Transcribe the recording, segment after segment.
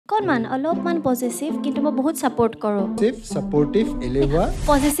অকণমান অলপমান পজিটিভ কিন্তু মই বহুত ছাপোৰ্ট কৰোঁ ছাপোৰ্টিভ এলেহুৱা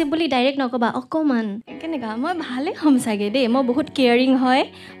পজিটিভ বুলি ডাইৰেক্ট নক'বা অকণমান কেনেকুৱা মই ভালেই হ'ম চাগে দেই মই বহুত কেয়াৰিং হয়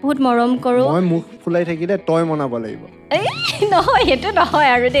বহুত মৰম কৰোঁ মই মুখ ফুলাই থাকিলে তই মনাব লাগিব এই নহয় সেইটো নহয়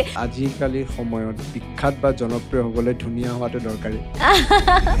আৰু দেই আজিকালিৰ সময়ত বিখ্যাত বা জনপ্ৰিয় হ'বলৈ ধুনীয়া হোৱাটো দৰকাৰী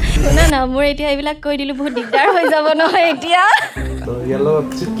শুনা না মোৰ এতিয়া এইবিলাক কৈ দিলোঁ বহুত দিগদাৰ হৈ যাব নহয় এতিয়া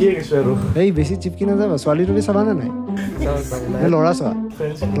এই বেছি চিপকি নাযাবা ছোৱালী তুলি চাবানে নাই ল'ৰা চোৱা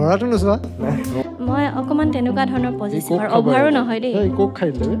ল'ৰাটো নোচোৱা মই অকণমান তেনেকুৱা ধৰণৰ পজিটিভ আৰু অভাৰো নহয় দেই কোক খাই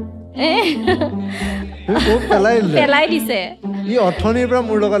দিলে কোক পেলাই দিছে ই অথনিৰ পৰা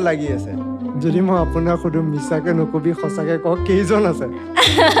মোৰ লগত লাগি আছে যদি মই আপোনাক সুধো মিছাকে নকবি সঁচাকে কওক কেইজন আছে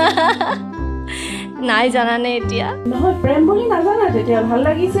নাই জানানে এতিয়া নহয় প্ৰেম বুলি নাজানা তেতিয়া ভাল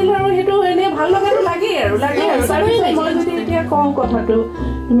লাগিছিল আৰু সেইটো এনে ভাল লগাটো লাগে আৰু মই যদি এতিয়া কওঁ কথাটো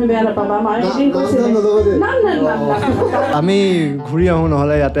তুমি বেয়া নাপাবা আমি ঘূৰি আহো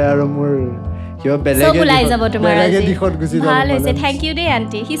নহ'লে ইয়াতে আৰু মোৰ কিবা বেলেগে দিশত গুচি যাব ভাল হৈছে থেংক ইউ দেই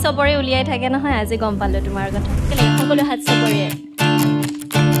আণ্টি সি চবৰে উলিয়াই থাকে নহয় আজি গম পালো তোমাৰ কথা কেলে সকলো হাত চবৰে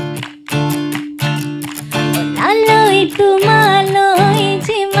তোমালৈ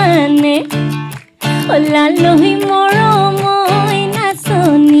যিমানে ওলালৈ মৰমৈ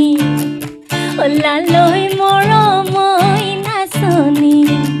নাচনি ওলালৈ মৰমৈ নাচনি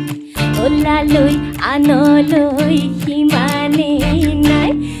ওলালৈ আনলৈ সিমানেই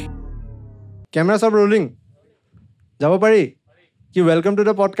নাই কেমেৰা সব ৰোলিং যাব পাৰি কি welcome to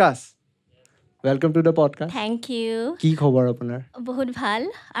the podcast welcome to the podcast thank U কি খবৰ আপোনাৰ বহুত ভাল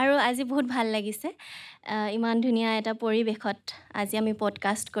আৰু আজি বহুত ভাল লাগিছে ইমান ধুনীয়া এটা পৰিৱেশত আজি আমি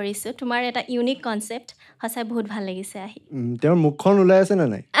পডকাষ্ট কৰিছোঁ তোমাৰ এটা ইউনিক কনচেপ্ট সঁচাই বহুত ভাল লাগিছে আহি তেওঁৰ মুখখন ওলাই আছে নে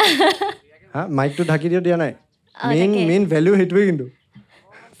নাই হা মাইকটো ঢাকি দিয়া নাই মেইন ভেলু সেইটোৱে কিন্তু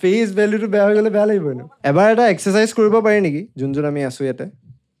ফেচ ভেলুটো বেয়া হৈ গ'লে বেয়া লাগিব এবাৰ এটা এক্সাৰচাইজ কৰিব পাৰি নেকি যোন আমি আছোঁ ইয়াতে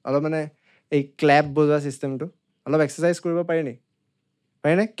অলপ মানে এই ক্লেপ বজোৱা চিষ্টেমটো অলপ এক্সাৰচাইজ কৰিব পাৰি নেকি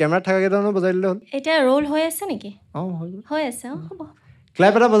পাৰিনে কেমেৰাত থকা কেইটানো বজাই দিলে হ'ল এতিয়া ৰোল হৈ আছে নেকি অঁ হৈ আছে অঁ হ'ব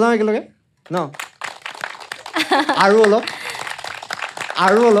ক্লেপ এটা বজাওঁ একেলগে ন আৰু অলপ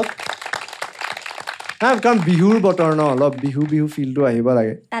কাৰণ বিহুৰ বতৰ ন অলপ বিহু ফিলটো আহিব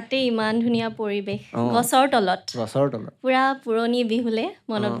লাগে তাতে ইমান ধুনীয়া পৰিৱেশ গছৰ তলত পুৰা পুৰণি বিহুলে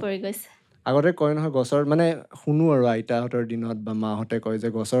মনত পৰি গৈছে আগতে কয় নহয় গছৰ মানে শুনো আৰু আইতাহঁতৰ দিনত বা মাহঁতে কয় যে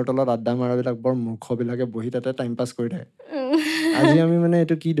গছৰ তলত আড্ডা মাৰাবিলাক বৰ মূৰ্খবিলাকে বহি তাতে টাইম পাছ কৰি থাকে আজি আমি মানে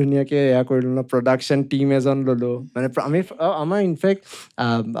এইটো কি ধুনীয়াকৈ এয়া কৰিলোঁ ন প্ৰডাকশ্যন টীম এজন ল'লোঁ মানে আমি আমাৰ ইনফেক্ট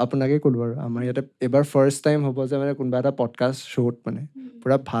আপোনাকে ক'লোঁ আৰু আমাৰ ইয়াতে এইবাৰ ফাৰ্ষ্ট টাইম হ'ব যে মানে কোনোবা এটা পডকাষ্ট শ্ব'ত মানে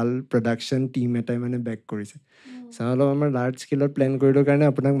পুৰা ভাল প্ৰডাকশ্যন টীম এটাই মানে বেক কৰিছে অলপ আমাৰ লাৰ্জ স্কেলত প্লেন কৰিলোঁ কাৰণে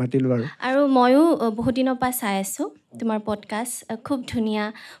আপোনাক মাতিলোঁ আৰু ময়ো বহুত দিনৰ পৰা চাই আছোঁ তোমাৰ পডকাষ্ট খুব ধুনীয়া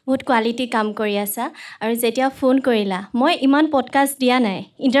বহুত কোৱালিটি কাম কৰি আছা আৰু যেতিয়া ফোন কৰিলা মই ইমান পডকাষ্ট দিয়া নাই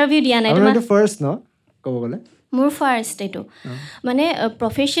ইণ্টাৰভিউ দিয়া নাই তোমাৰ ফাৰ্ষ্ট ন ক'ব গ'লে মোৰ ফাৰ্ষ্ট এইটো মানে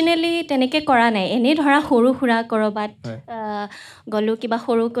প্ৰফেশ্যনেলি তেনেকৈ কৰা নাই এনেই ধৰা সৰু সুৰা ক'ৰবাত গ'লোঁ কিবা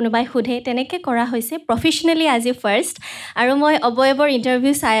সৰু কোনোবাই সোধে তেনেকৈ কৰা হৈছে প্ৰফেশ্যনেলি আজি ফাৰ্ষ্ট আৰু মই অবয়বৰ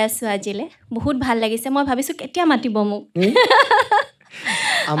ইণ্টাৰভিউ চাই আছোঁ আজিলৈ বহুত ভাল লাগিছে মই ভাবিছোঁ কেতিয়া মাতিব মোক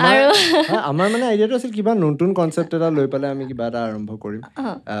আমাৰ মানে আইডিয়াটো আছিল কিবা নতুন কনচেপ্ট এটা লৈ পেলাই আমি কিবা এটা আৰম্ভ কৰিম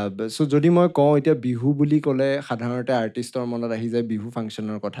চ' যদি মই কওঁ এতিয়া বিহু বুলি ক'লে সাধাৰণতে আৰ্টিষ্টৰ মনত আহি যায় বিহু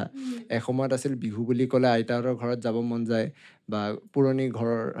ফাংচনৰ কথা এসময়ত আছিল বিহু বুলি ক'লে আইতাহঁতৰ ঘৰত যাব মন যায় বা পুৰণি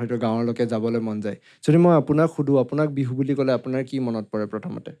ঘৰৰ হয়তো গাঁৱলৈকে যাবলৈ মন যায় যদি মই আপোনাক সুধোঁ আপোনাক বিহু বুলি ক'লে আপোনাৰ কি মনত পৰে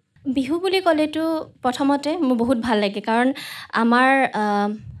প্ৰথমতে বিহু বুলি ক'লেতো প্ৰথমতে মোৰ বহুত ভাল লাগে কাৰণ আমাৰ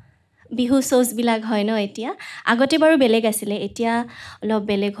বিহু শ্ব'জবিলাক হয় ন এতিয়া আগতে বাৰু বেলেগ আছিলে এতিয়া অলপ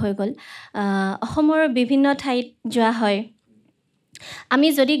বেলেগ হৈ গ'ল অসমৰ বিভিন্ন ঠাইত যোৱা হয় আমি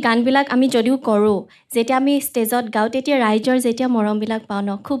যদি গানবিলাক আমি যদিও কৰোঁ যেতিয়া আমি ষ্টেজত গাওঁ তেতিয়া ৰাইজৰ যেতিয়া মৰমবিলাক পাওঁ ন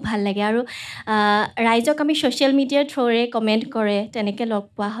খুব ভাল লাগে আৰু ৰাইজক আমি ছ'চিয়েল মিডিয়াৰ থ্ৰুৰে কমেণ্ট কৰে তেনেকৈ লগ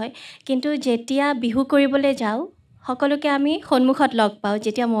পোৱা হয় কিন্তু যেতিয়া বিহু কৰিবলৈ যাওঁ সকলোকে আমি সন্মুখত লগ পাওঁ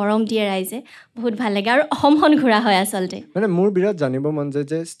যেতিয়া মৰম দিয়ে ৰাইজে বহুত ভাল লাগে আৰু অসমখন ঘূৰা হয় আচলতে মানে মোৰ বিৰাট জানিব মন যায়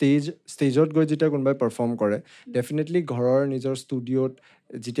যে ষ্টেজত গৈ যেতিয়া কোনোবাই পাৰফৰ্ম কৰে ডেফিনেটলি ঘৰৰ নিজৰ ষ্টুডিঅ'ত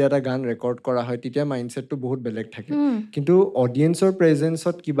যেতিয়া এটা গান ৰেকৰ্ড কৰা হয় তেতিয়া মাইণ্ডছেটটো বহুত বেলেগ থাকে কিন্তু অডিয়েঞ্চৰ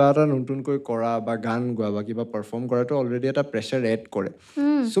প্ৰেজেঞ্চত কিবা এটা নতুনকৈ কৰা বা গান গোৱা বা কিবা পাৰফৰ্ম কৰাটো অলৰেডি এটা প্ৰেছাৰ এড কৰে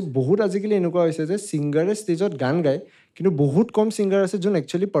চ' বহুত আজিকালি এনেকুৱা হৈছে যে ছিংগাৰে ষ্টেজত গান গায় কিন্তু বহুত কম ছিংগাৰ আছে যোন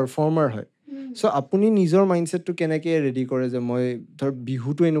একচুৱেলি পাৰফৰ্মাৰ হয় চ' আপুনি নিজৰ মাইণ্ডছেটটো কেনেকৈ ৰেডি কৰে যে মই ধৰ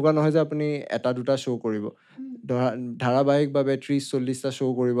বিহুটো এনেকুৱা নহয় যে আপুনি এটা দুটা শ্ব' কৰিব ধাৰাবাহিকভাৱে 30-40টা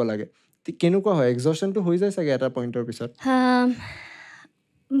শ্ব' কৰিব লাগে কেনেকুৱা হয় এক্সজশ্যনটো হৈ যায় চাগে এটা পইণ্টৰ পিছত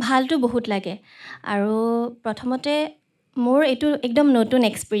ভালটো বহুত লাগে আৰু প্ৰথমতে মোৰ এইটো একদম নতুন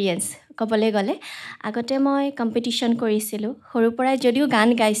এক্সপিৰিয়েঞ্চ ক'বলৈ গ'লে আগতে মই কম্পিটিশ্যন কৰিছিলোঁ সৰুৰ পৰাই যদিও গান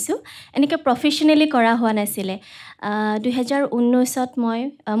গাইছোঁ এনেকৈ প্ৰফেশ্যনেলি কৰা হোৱা নাছিলে 2019ত মই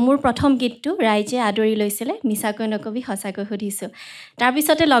মোৰ প্ৰথম গীতটো ৰাইজে আদৰি লৈছিলে মিছাকৈ নকবি সঁচাকৈ সুধিছোঁ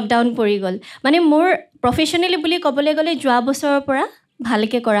তাৰপিছতে লকডাউন পৰি গ'ল মানে মোৰ প্ৰফেশ্যনেলি বুলি ক'বলৈ গ'লে যোৱা বছৰৰ পৰা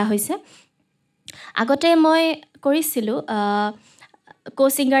ভালকৈ কৰা হৈছে আগতে মই কৰিছিলোঁ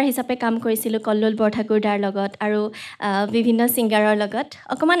co-singer হিচাপে কাম কৰিছিলোঁ কল্লোল বৰঠাকুৰদাৰ লগত আৰু বিভিন্ন ছিংগাৰৰ লগত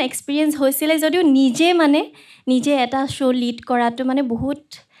অকণমান এক্সপিৰিয়েঞ্চ হৈছিলে যদিও নিজে এটা শ্ব' লিড কৰাটো মানে বহুত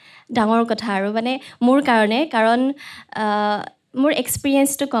ডাঙৰ কথা আৰু মানে মোৰ কাৰণে কাৰণ মোৰ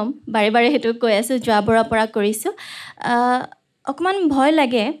এক্সপিৰিয়েঞ্চটো কম বাৰে বাৰে সেইটো কৈ আছোঁ যোৱাবাৰৰ পৰা কৰিছোঁ অকণমান ভয়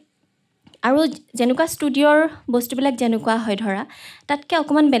লাগে আৰু যেনেকুৱা ষ্টুডিঅ'ৰ বস্তুবিলাক যেনেকুৱা হয় ধৰা তাতকৈ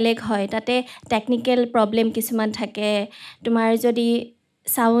অকণমান বেলেগ হয় তাতে টেকনিকেল প্ৰব্লেম কিছুমান থাকে তোমাৰ যদি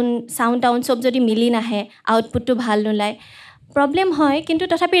চাউণ্ড চব যদি মিলি নাহে আউটপুটটো ভাল নোলায় প্ৰব্লেম হয় কিন্তু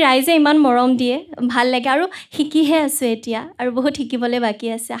তথাপি ৰাইজে ইমান মৰম দিয়ে ভাল লাগে আৰু শিকিহে আছোঁ এতিয়া আৰু বহুত শিকিবলৈ বাকী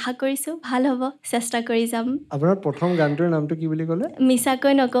আছে আশা কৰিছোঁ ভাল হ'ব চেষ্টা কৰি যাম আপোনাৰ প্ৰথম গানটোৰ নামটো কি বুলি ক'লে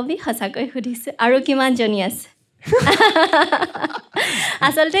মিছাকৈ নকবি সঁচাকৈ সুধিছোঁ আৰু কিমানজনী আছে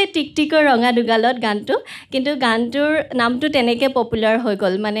আচলতে টিকটিকৰ ৰঙা দুগালত গানটো কিন্তু গানটোৰ নামটো তেনেকৈ পপুলাৰ হৈ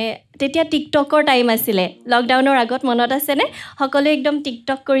গ'ল মানে তেতিয়া টিকটকৰ টাইম আছিলে লকডাউনৰ আগত মনত আছেনে সকলোৱে একদম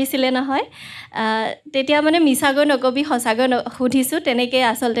টিকটক কৰিছিলে নহয় তেতিয়া মানে মিছাকৈ নকবি সঁচাকৈ সুধিছোঁ তেনেকৈ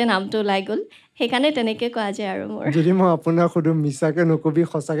আচলতে নামটো ওলাই গ'ল সেইকাৰণে তেনেকৈ কোৱা যায় আৰু মোৰ যদি মই আপোনাক সুধোঁ মিছাকৈ নকবি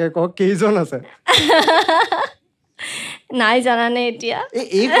সঁচাকৈ কওক কেইজন আছে নাই জানানে এতিয়া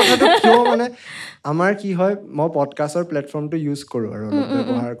এই কথাটো কিয় মানে আমাৰ কি হয় মই পডকাষ্টৰ প্লেটফৰ্মটো ইউজ কৰোঁ আৰু অলপ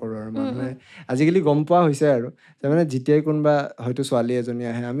ব্যৱহাৰ কৰোঁ আৰু মানুহে আজিকালি গম পোৱা হৈছে আৰু যে মানে যেতিয়াই কোনোবা হয়তো ছোৱালী এজনী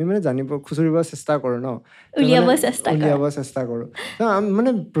আহে আমি মানে জানিব খুচৰিব চেষ্টা কৰোঁ ন উলিয়াব চেষ্টা কৰোঁ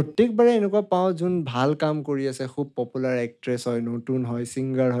মানে প্ৰত্যেকবাৰে এনেকুৱা পাওঁ যোন ভাল কাম কৰি আছে খুব পপুলাৰ এক্ট্ৰেছ হয় নতুন হয়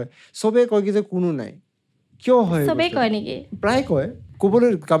ছিংগাৰ হয় চবেই কয় কি যে কোনো নাই কিয় হয় চবেই কয় নেকি প্ৰায় কয় ক'বলৈ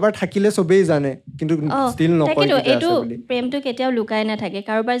কাৰোবাৰ থাকিলে চবেই জানে কিন্তু ষ্টিল নকয় এইটো প্ৰেমটো কেতিয়াও লুকাই নাথাকে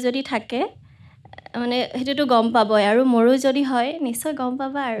কাৰোবাৰ যদি থাকে মানে সেইটোতো গম পাবই আৰু মোৰো যদি হয় নিশ্চয় গম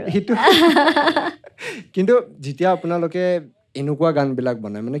পাবা আৰু কিন্তু যেতিয়া আপোনালোকে এনেকুৱা গানবিলাক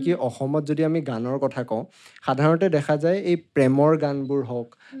বনায় মানে কি অসমত যদি আমি গানৰ কথা কওঁ সাধাৰণতে দেখা যায় এই প্ৰেমৰ গানবোৰ হওক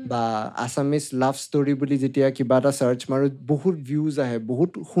বা আছামিজ লাভ ষ্টৰী বুলি যেতিয়া কিবা এটা চাৰ্চ মাৰোঁ বহুত ভিউজ আহে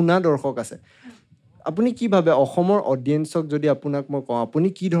বহুত শুনা দৰ্শক আছে আপুনি কি ভাবে অসমৰ অডিয়েঞ্চক যদি আপোনাক মই কওঁ আপুনি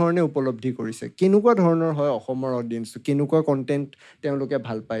কি ধৰণে উপলব্ধি কৰিছে কেনেকুৱা ধৰণৰ হয় অসমৰ অডিয়েঞ্চটো কেনেকুৱা কণ্টেণ্ট তেওঁলোকে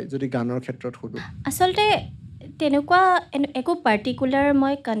ভাল পায় যদি গানৰ ক্ষেত্ৰত সোধোঁ আচলতে তেনেকুৱা একো পাৰ্টিকুলাৰ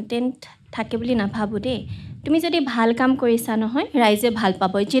মই কণ্টেণ্ট থাকে বুলি নাভাবোঁ দেই তুমি যদি ভাল কাম কৰিছা নহয় ৰাইজে ভাল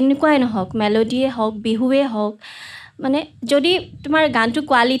পাব যেনেকুৱাই নহওক মেলোডিয়ে হওক বিহুৱে হওক মানে যদি তোমাৰ গানটো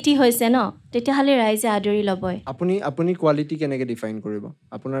কোৱালিটি হৈছে ন তেতিয়াহ'লে ৰাইজে আদৰি ল'বই আপুনি কোৱালিটি কেনেকৈ ডিফাইন কৰিব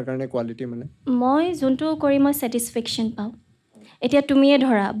আপোনাৰ কাৰণে কোৱালিটি মানে মই যোনটো কৰি মই ছেটিছফেকশ্যন পাওঁ এতিয়া তুমিয়ে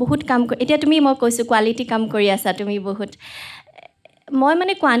ধৰা বহুত কাম এতিয়া মই কৈছোঁ কোৱালিটি কাম কৰি আছা তুমি বহুত মই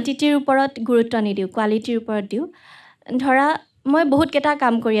মানে কোৱান্টিটিৰ ওপৰত গুৰুত্ব নিদিওঁ কোৱালিটিৰ ওপৰত দিওঁ ধৰা মই বহুতকেইটা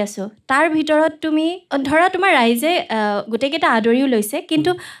কাম কৰি আছোঁ তাৰ ভিতৰত তুমি ধৰা তোমাৰ ৰাইজে গোটেইকেইটা আদৰিও লৈছে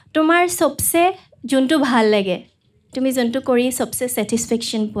কিন্তু তোমাৰ চবচে যোনটো ভাল লাগে তুমি যোনটো কৰি চবচে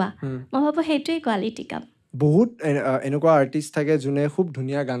ছেটিছফেকশ্যন পোৱা মই ভাবোঁ সেইটোৱেই কোৱালিটি কাম বহুত এনেকুৱা আৰ্টিষ্ট থাকে যোনে খুব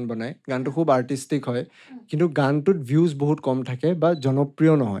ধুনীয়া গান বনায় গানটো খুব আৰ্টিষ্টিক হয় কিন্তু গানটোত ভিউজ বহুত কম থাকে বা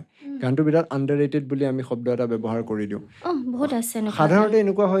জনপ্ৰিয় নহয় গানটোৰ ভিতৰত আণ্ডাৰৰেটেড বুলি আমি শব্দ এটা ব্যৱহাৰ কৰি দিওঁ বহুত আছে সাধাৰণতে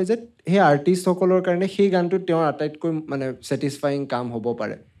এনেকুৱা হয় যে সেই আৰ্টিষ্টসকলৰ কাৰণে সেই গানটোত তেওঁৰ আটাইতকৈ মানে ছেটিছফাইং কাম হ'ব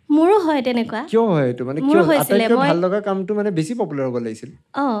পাৰে মোৰো হয় তেনেকুৱা কিয় হয় এইটো মানে কিয় আটাইতকৈ ভাল লগা কামটো মানে বেছি পপুলাৰ হ'ব লাগিছিল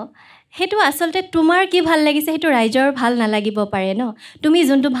সেইটো আচলতে তোমাৰ কি ভাল লাগিছে সেইটো ৰাইজৰ ভাল নালাগিব পাৰে ন তুমি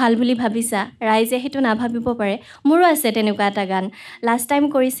যোনটো ভাল বুলি ভাবিছা ৰাইজে সেইটো নাভাবিব পাৰে মোৰো আছে তেনেকুৱা এটা গান লাষ্ট টাইম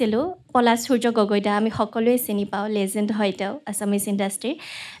কৰিছিলোঁ পলাশ সূৰ্য গগৈদা আমি সকলোৱে চিনি পাওঁ লেজেণ্ড হয় তেওঁ আছামিজ ইণ্ডাষ্ট্ৰীৰ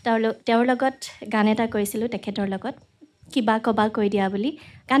তেওঁৰ লগত গান এটা কৰিছিলোঁ তেখেতৰ লগত কিবা কবা কৈ দিয়া বুলি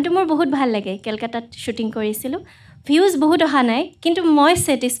গানটো মোৰ বহুত ভাল লাগে কেলকাতাত শ্বুটিং কৰিছিলোঁ ভিউজ বহুত অহা নাই কিন্তু মই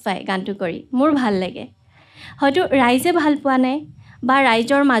ছেটিছফাই গানটো কৰি মোৰ ভাল লাগে হয়তো ৰাইজে ভাল পোৱা নাই বা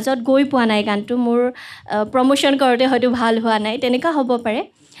ৰাইজৰ মাজত গৈ পোৱা নাই গানটো মোৰ প্ৰমোশ্যন কৰোঁতে হয়তো ভাল হোৱা নাই তেনেকুৱা হ'ব পাৰে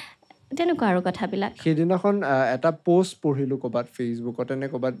তেনেকুৱা আৰু কথাবিলাক সেইদিনাখন এটা পোষ্ট পঢ়িলোঁ ক'ৰবাত ফেচবুকত এনে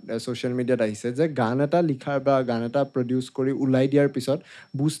ক'ৰবাত ছ'চিয়েল মিডিয়াত আহিছে যে গান এটা লিখাৰ বা গান এটা প্ৰডিউচ কৰি ওলাই দিয়াৰ পিছত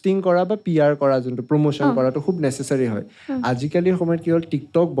বুষ্টিং কৰা বা PR কৰা যোনটো প্ৰমোশ্যন কৰাটো খুব নেচেচাৰী হয় আজিকালিৰ সময়ত কি হ'ল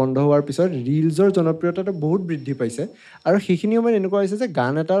টিকটক বন্ধ হোৱাৰ পিছত ৰিলছৰ জনপ্ৰিয়তাটো বহুত বৃদ্ধি পাইছে আৰু সেইখিনি সময়ত এনেকুৱা হৈছে যে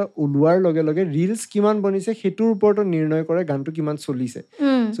গান এটা ওলোৱাৰ লগে লগে ৰিলছ কিমান বনিছে সেইটোৰ ওপৰতো নিৰ্ণয় কৰে গানটো কিমান চলিছে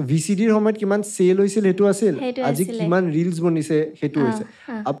সো ভিচিডিৰ সময়ত কিমান সেল হৈছিল হেতু আছিল আজি কিমান ৰিলস বনিছে হেতু হৈছে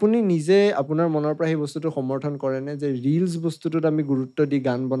আপুনি নিজে আপোনাৰ মনৰ পৰা সেই বস্তুটো সমৰ্থন কৰে নে যে ৰিলস বস্তুটোত আমি গুৰুত্ব দি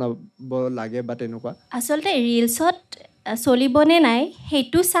গান বনাব লাগে বা তেনেকুৱা আসলতে ৰিলছত চলিবনে নাই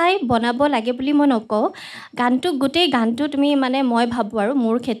সেইটো চাই বনাব লাগে বুলি মই নকওঁ গানটো গোটেই গানটো তুমি মানে মই ভাবোঁ আৰু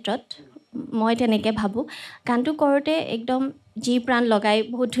মোৰ ক্ষেত্ৰত মই তেনেকৈ ভাবোঁ গানটো কৰোঁতে একদম জি প্ৰাণ লগাই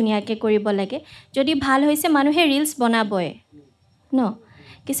বহুত ধুনীয়াকৈ কৰিব লাগে যদি ভাল হৈছে মানুহে ৰিলছ বনাবই ন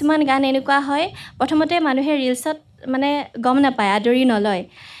কিছুমান গান এনেকুৱা হয় প্ৰথমতে মানুহে ৰিলছত মানে গম নাপায় আদৰি নলয়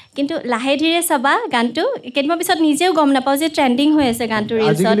কিন্তু লাহে ধীৰে চাবা গানটো কেইদিনমান পিছত নিজেও গম নাপাওঁ যে ট্ৰেণ্ডিং হৈ আছে গানটো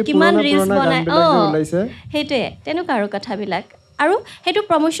ৰিলছত কিমান ৰিলছ বনায় সেইটোৱে তেনেকুৱা আৰু কথাবিলাক আৰু সেইটো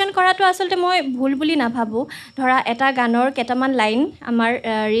প্ৰমোশ্যন কৰাটো আচলতে মই ভুল বুলি নাভাবোঁ ধৰা এটা গানৰ কেইটামান লাইন আমাৰ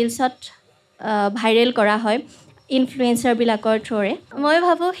ৰিলছত ভাইৰেল কৰা হয় ইনফ্লুৱেঞ্চাৰবিলাকৰ থ্ৰুৰে মই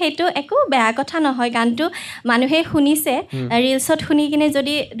ভাবোঁ সেইটো একো বেয়া কথা নহয় গানটো মানুহে শুনিছে ৰিলছত শুনি কিনে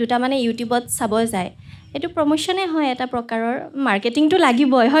যদি দুটামানে ইউটিউবত চাব যায় এইটো প্ৰমোশ্যনে হয় এটা প্ৰকাৰৰ মাৰ্কেটিংটো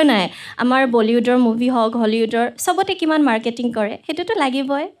লাগিবই হয় নাই আমাৰ বলিউডৰ মুভি হওক হলিউডৰ চবতে কিমান মাৰ্কেটিং কৰে সেইটোতো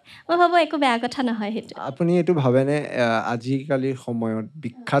লাগিবই মই ভাবোঁ একো বেয়া কথা নহয় সেইটো আপুনি এইটো ভাবেনে আজিকালিৰ সময়ত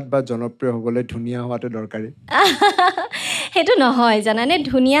বিখ্যাত বা জনপ্ৰিয় হ'বলৈ ধুনীয়া হোৱাটো দৰকাৰী সেইটো নহয় জানানে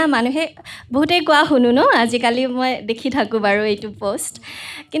ধুনীয়া মানুহে বহুতেই কোৱা শুনো ন আজিকালি মই দেখি থাকোঁ বাৰু এইটো পষ্ট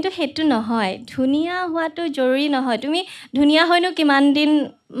কিন্তু সেইটো নহয় ধুনীয়া হোৱাটো জৰুৰী নহয় তুমি ধুনীয়া হয়নো কিমান দিন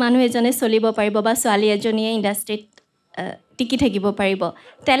মানুহ এজনে চলিব পাৰিব বা ছোৱালী এজনীয়ে ইণ্ডাষ্ট্ৰীত টিকি থাকিব পাৰিব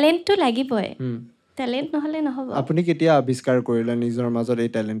টেলেণ্টটো লাগিবই টেলেণ্ট নহ'লে নহ'ব আপুনি কেতিয়া আৱিষ্কাৰ কৰিলে নিজৰ মাজত এই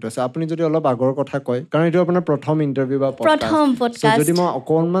টেলেণ্টটো আছে আপুনি যদি অলপ আগৰ কথা কয় কাৰণ এইটো আপোনাৰ প্ৰথম ইণ্টাৰভিউ বা পডকাষ্ট যদি মই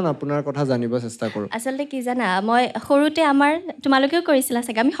অকণমান আপোনাৰ কথা জানিব চেষ্টা কৰোঁ আচলতে কি জানা মই সৰুতে আমাৰ তোমালোকেও কৰিছিলা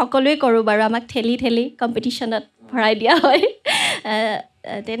চাগে আমি সকলোৱে কৰোঁ বাৰু আমাক ঠেলি ঠেলি কম্পিটিশ্যনত ভৰাই দিয়া হয়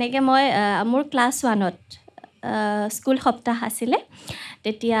তেনেকৈ মই মোৰ ক্লাছ 1ত স্কুল সপ্তাহ আছিলে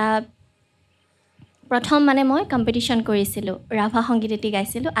তেতিয়া প্ৰথম মানে মই কম্পিটিশ্যন কৰিছিলোঁ ৰাভা সংগীত এটি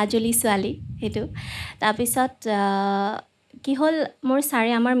গাইছিলোঁ আজলি ছোৱালী সেইটো তাৰপিছত কি হ'ল মোৰ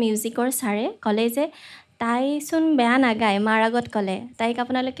ছাৰে আমাৰ মিউজিকৰ ছাৰে ক'লে যে তাইচোন বেয়া নাগায় মাৰ আগত ক'লে তাইক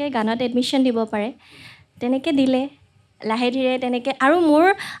আপোনালোকে গানত এডমিশ্যন দিব পাৰে তেনেকৈ দিলে লাহে ধীৰে তেনেকৈ আৰু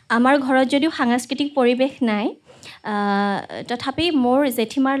আমাৰ ঘৰত যদিও সাংস্কৃতিক পৰিৱেশ নাই তথাপি মোৰ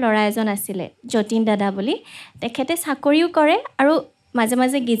জেঠীমাৰ ল'ৰা এজন আছিলে যতীন দাদা বুলি তেখেতে চাকৰিও কৰে আৰু মাজে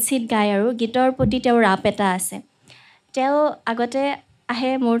মাজে গীত চিত গায় আৰু গীতৰ প্ৰতি তেওঁৰ ৰাপ এটা আছে তেওঁ আগতে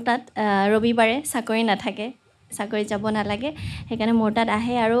আহে মোৰ তাত ৰবিবাৰে চাকৰি নাথাকে চাকৰি যাব নালাগে সেইকাৰণে মোৰ তাত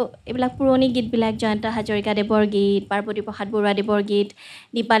আহে আৰু এইবিলাক পুৰণি গীতবিলাক জয়ন্ত হাজৰিকাদেৱৰ গীত পাৰ্বতী প্ৰসাদ বৰুৱাদেৱৰ গীত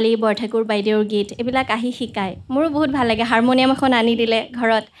দীপালী বৰঠাকুৰ বাইদেউৰ গীত এইবিলাক আহি শিকায় মোৰো বহুত ভাল লাগে হাৰমনিয়াম এখন আনি দিলে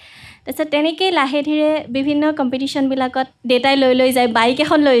ঘৰত তাৰপিছত তেনেকেই লাহে ধীৰে বিভিন্ন কম্পিটিশ্যনবিলাকত দেউতাই লৈ যায় বাইক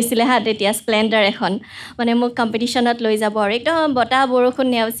এখন লৈছিলে তেতিয়া স্প্লেণ্ডাৰ এখন মানে মোক কম্পিটিশ্যনত লৈ যাব আৰু একদম বতাহ বৰষুণ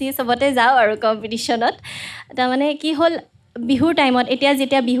নেওচি চবতে যাওঁ আৰু কম্পিটিশ্যনত তাৰমানে কি হ'ল বিহুৰ টাইমত এতিয়া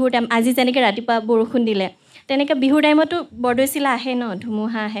যেতিয়া বিহুৰ টাইম আজি যেনেকৈ ৰাতিপুৱা বৰষুণ দিলে তেনেকৈ বিহুৰ টাইমতো বৰদৈচিলা আহে ন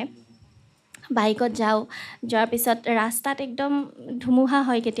ধুমুহা আহে বাইকত যোৱাৰ পিছত ৰাস্তাত একদম ধুমুহা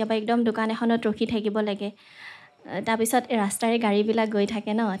হয় কেতিয়াবা একদম দোকান এখনত ৰখি থাকিব লাগে তাৰপিছত ৰাস্তাৰে গাড়ীবিলাক গৈ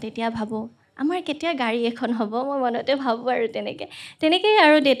থাকে ন তেতিয়া ভাবোঁ আমাৰ কেতিয়া গাড়ী এখন হ'ব মই মনতে ভাবোঁ আৰু তেনেকেই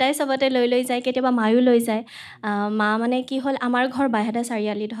আৰু দেউতাই চবতে লৈ যায় কেতিয়াবা মায়ো লৈ যায় মা মানে কি হ'ল আমাৰ ঘৰ বাইহাটা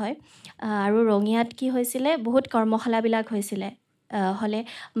চাৰিআলিত হয় আৰু ৰঙিয়াত কি হৈছিলে বহুত কৰ্মশালাবিলাক হৈছিলে হ'লে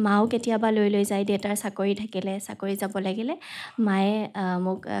মাও কেতিয়াবা লৈ যায় দেউতাৰ চাকৰি থাকিলে চাকৰি যাব লাগিলে মায়ে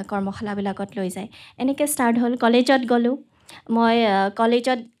মোক কৰ্মশালাবিলাকত লৈ যায় এনেকৈ ষ্টাৰ্ট হ'ল কলেজত গ'লোঁ মই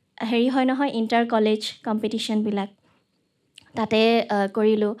কলেজত হেৰি হয় নহয় ইণ্টাৰ কলেজ কম্পিটিশ্যনবিলাক তাতে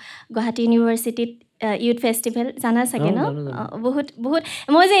কৰিলোঁ গুৱাহাটী ইউনিভাৰ্চিটিত ইউথ ফেষ্টিভেল জানা চাগে ন বহুত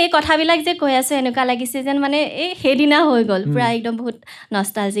মই যে এই কথাবিলাক যে কৈ আছোঁ এনেকুৱা লাগিছে যেন মানে এই সেইদিনা হৈ গ'ল পূৰা একদম বহুত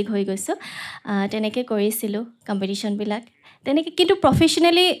নষ্টালজিক হৈ গৈছোঁ তেনেকৈ কৰিছিলোঁ কম্পিটিশ্যনবিলাক তেনেকৈ কিন্তু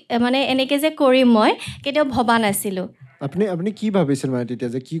প্ৰফেশ্যনেলি মানে এনেকৈ যে কৰিম মই কেতিয়াও ভবা নাছিলোঁ আপুনি কি ভাবিছিল মানে তেতিয়া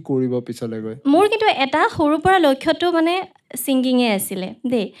যে কি কৰিব পিছলৈ গৈ মোৰ কিন্তু এটা সৰুৰ পৰা লক্ষ্যটো মানে ছিংগিঙে আছিলে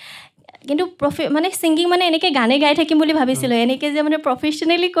দেই কিন্তু মানে ছিংগিং মানে এনেকৈ গানে গাই থাকিম বুলি ভাবিছিলোঁ এনেকৈ যে মানে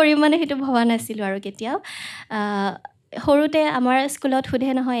প্ৰফেশ্যনেলি কৰিম মানে সেইটো ভবা নাছিলোঁ আৰু কেতিয়াও সৰুতে আমাৰ স্কুলত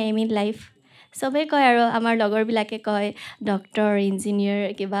সোধে নহয় এম ইন লাইফ চবেই কয় আৰু আমাৰ লগৰবিলাকে কয় ডক্তৰ ইঞ্জিনিয়াৰ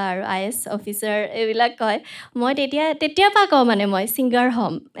কিবা আৰু IAS অফিচাৰ এইবিলাক কয় মই তেতিয়াৰ পৰা কওঁ মানে মই ছিংগাৰ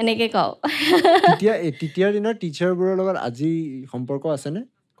হ'ম এনেকৈ কওঁ তেতিয়াৰ দিনৰ টিচাৰবোৰৰ লগত আজি সম্পৰ্ক আছেনে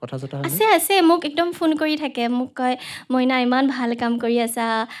কথা চথা আছে আছে মোক একদম ফোন কৰি থাকে মোক কয় মইনা ইমান ভাল কাম কৰি আছা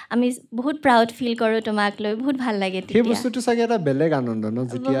আমি বহুত প্ৰাউড ফিল কৰোঁ তোমাক লৈ বহুত ভাল লাগে সেই বস্তুটো চাগে এটা বেলেগ আনন্দ ন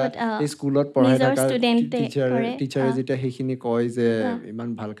যেতিয়া এই স্কুলত পঢ়াই থকা টিচাৰে যেতিয়া সেইখিনি কয় যে ইমান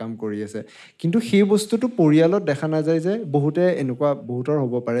ভাল কাম কৰি আছে কিন্তু সেই বস্তুটো পৰিয়ালত দেখা নাযায় যে বহুতে এনেকুৱা বহুতৰ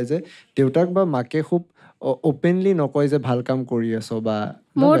হ'ব পাৰে যে দেউতাক বা মাকে খুব অপেনলি নকয় যে ভাল কাম কৰি আছো বা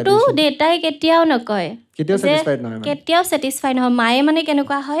মোৰতো দেউতাই কেতিয়াও নকয় কেতিয়াও ছেটিছফাই নহয় মায়ে মানে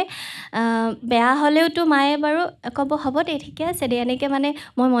কেনেকুৱা হয় বেয়া হ'লেওতো মায়ে বাৰু ক'ব হ'ব দে ঠিকে আছে দে এনেকৈ মানে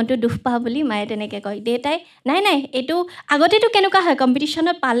মই মনটো দুখ পাওঁ বুলি মায়ে তেনেকৈ কয় দেউতাই নাই এইটো আগতেতো কেনেকুৱা হয়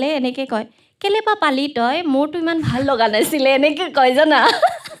কম্পিটিশ্যনত পালে এনেকৈ কয় কেলৈ পালি তই মোৰতো ইমান ভাল লগা নাছিলে এনেকৈ কয় জানা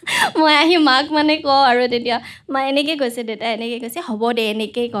মই আহি মাক মানে কওঁ আৰু তেতিয়া মায়ে এনেকৈ কৈছে দেউতাই এনেকৈ কৈছে হ'ব দে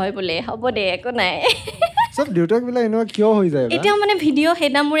এনেকেই কয় বোলে হ'ব দে একো নাই চব দেউতাকবিলাক এনেকুৱা কিয় হৈ যায় এতিয়াও মানে ভিডিঅ'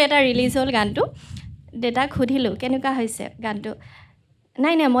 সেইদিনা মোৰ এটা ৰিলিজ হ'ল গানটো দেউতাক সুধিলোঁ কেনেকুৱা হৈছে গানটো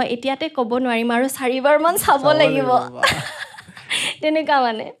নাই মই এতিয়াতে ক'ব নোৱাৰিম আৰু 4বাৰমান চাব লাগিব তেনেকুৱা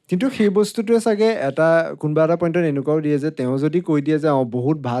মানে কিন্তু সেই বস্তুটোৱে চাগে এটা কোনোবা এটা পইণ্টত এনেকুৱাও দিয়ে যে তেওঁ যদি কৈ দিয়ে যে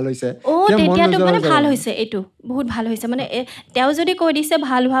বহুত ভাল হৈছে তেতিয়াতো মানে ভাল হৈছে এইটো বহুত ভাল হৈছে মানে তেওঁ যদি কৈ দিছে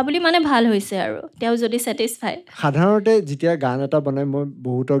ভাল হোৱা বুলি মানে ভাল হৈছে আৰু তেওঁ যদি ছেটিছফাই সাধাৰণতে যেতিয়া গান এটা বনাই মই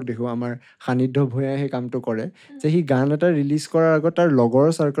বহুতক দেখোঁ আমাৰ সান্নিধ্য ভূঞাই সেই কামটো কৰে যে সি গান এটা ৰিলিজ কৰাৰ আগত তাৰ লগৰ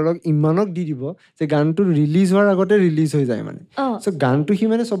চাৰ্কলক ইমানক দি দিব যে গানটো ৰিলিজ হোৱাৰ আগতে ৰিলিজ হৈ যায় মানে চ' গানটো সি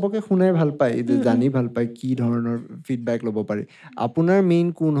মানে চবকে শুনাই ভাল পায় যে জানি ভাল পায় কি ধৰণৰ ফিডবেক ল'ব পাৰি আপোনাৰ মেইন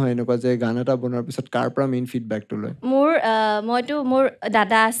কোন হয় এনেকুৱা যে গান এটা বনোৱাৰ পিছত কাৰ পৰা মেইন ফিডবেকটো লয় মোৰ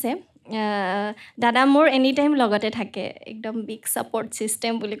দাদা আছে দাদা মোৰ এনি টাইম লগতে থাকে একদম বিগ ছাপৰ্ট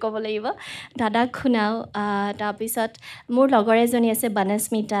ছিষ্টেম বুলি ক'ব লাগিব দাদাক শুনাওঁ তাৰপিছত মোৰ লগৰ এজনী আছে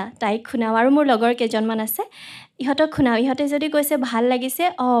বনস্মিতা তাইক শুনাওঁ আৰু মোৰ লগৰ কেইজনমান আছে ইহঁতক শুনাওঁ ইহঁতে যদি কৈছে ভাল লাগিছে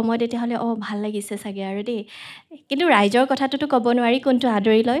মই তেতিয়াহ'লে ভাল লাগিছে চাগে আৰু দেই কিন্তু ৰাইজৰ কথাটোতো ক'ব নোৱাৰি কোনটো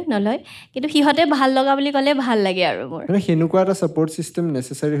আদৰি লয় নলয় কিন্তু সিহঁতে ভাল লগা বুলি ক'লে ভাল লাগে আৰু মোৰ মানে সেনেকুৱা এটা ছাপৰ্ট ছিষ্টেম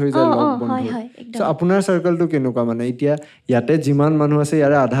নেচেচাৰী হৈ যায় লগ বন্ধু চ' আপোনাৰ চাৰ্কলটো কেনেকুৱা মানে এতিয়া ইয়াতে যিমান মানুহ আছে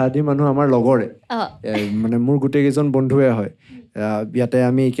ইয়াৰে আধা মানুহ আমাৰ লগৰে মানে মোৰ গোটেইকেইজন বন্ধুৱে হয় ইয়াতে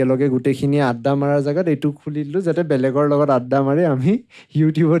আমি একেলগে গোটেইখিনিয়ে আড্ডা মাৰাৰ জেগাত এইটো খুলি দিলোঁ যাতে বেলেগৰ লগত আড্ডা মাৰি আমি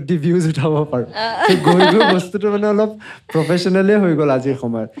ইউটিউবত দি ভিউজ উঠাব পাৰোঁ গৈ বস্তুটো মানে অলপ প্ৰফেচনেলে হৈ গ'ল আজিৰ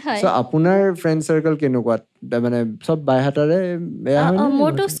সময়ত চ' আপোনাৰ ফ্ৰেণ্ড চাৰ্কল কেনেকুৱা মানে চব বাইহাটাৰে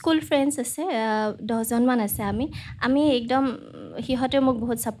মোৰতো স্কুল ফ্ৰেণ্ডছ আছে 10জনমান আছে আমি একদম সিহঁতে মোক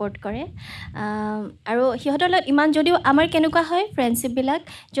বহুত ছাপৰ্ট কৰে আৰু সিহঁতৰ লগত ইমান যদিও আমাৰ কেনেকুৱা হয় ফ্ৰেণ্ডশ্বিপবিলাক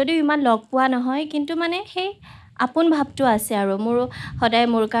যদিও ইমান লগ পোৱা নহয় কিন্তু মানে সেই আপোন ভাৱটো আছে আৰু মোৰ সদায়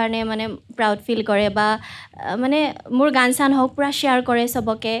মোৰ কাৰণে মানে প্ৰাউড ফিল কৰে বা মানে মোৰ গান চান হওক পূৰা শ্বেয়াৰ কৰে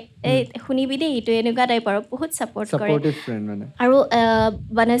চবকে এই শুনিবি দেই এইটো এনেকুৱা টাইপ আৰু বহুত ছাপৰ্ট কৰে আৰু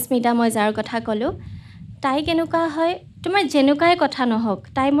বনস্মিতা মই যাৰ কথা ক'লোঁ তাই কেনেকুৱা হয় তোমাৰ যেনেকুৱাই কথা নহওক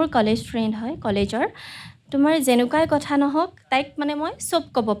তাই মোৰ কলেজ ফ্ৰেণ্ড হয় কলেজৰ তোমাৰ যেনেকুৱাই কথা নহওক তাইক মানে মই চব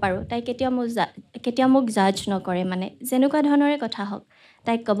ক'ব পাৰোঁ তাই কেতিয়াও মোক জাজ নকৰে মানে যেনেকুৱা ধৰণৰে কথা হওক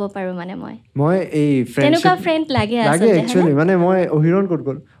তাইক ক'ব পাৰোঁ মানে মই এই তেনেকুৱা ফ্ৰেণ্ড লাগে একচুৱেলি মানে মই অহিৰণ ক'ত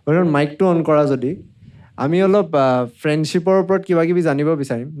গ'ল অহিৰণ মাইকটো অন কৰা যদি আমি অলপ ফ্ৰেণ্ডশ্বিপৰ ওপৰত কিবা কিবি জানিব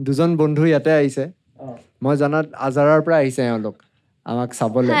বিচাৰিম 2জন বন্ধু ইয়াতে আহিছে মই জনাত আজাৰাৰ পৰা আহিছে এওঁলোক আমাক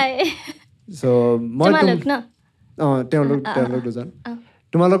চাবলৈ চ' মই তেওঁলোক 2জন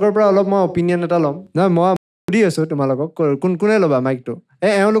তোমালোকৰ পৰা অলপ মই অপিনিয়ন এটা ল'ম নহয় মই সুধি আছোঁ তোমালোকক কোনে ল'বা মাইকটো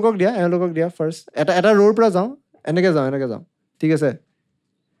এওঁলোকক দিয়া ফাৰ্ষ্ট এটা ৰ'ৰ পৰা যাওঁ এনেকৈ যাওঁ ঠিক আছে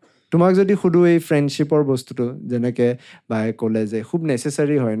তোমাক যদি সুধোঁ এই ফ্ৰেণ্ডশ্বিপৰ বস্তুটো যেনেকৈ বাই ক'লে যে খুব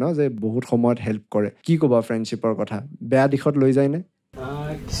নেচেচাৰী হয় ন যে বহুত সময়ত হেল্প কৰে কি ক'বা ফ্ৰেণ্ডশ্বিপৰ কথা বেয়া দিশত লৈ যায়নে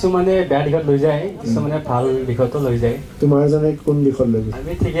কিছুমানে বেয়া দিশত লৈ যায় কিছুমানে ভাল দিশতো লৈ যায় তোমাৰ জনে কোন দিশত লৈ গৈছে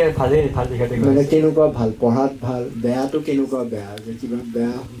আমি ঠিকে ভাল দিশতে মানে কেনেকুৱা ভাল পঢ়াত ভাল বেয়াটো কেনেকুৱা বেয়া যে কিবা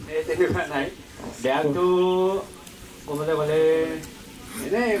বেয়া তেনেকুৱা নাই বেয়াটো ক'বলৈ গ'লে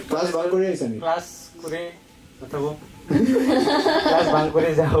এনেই ক্লাছ ভাল কৰি আহিছা নেকি ক্লাছ কৰি নাথাকোঁ ক্লাছ ভাল কৰি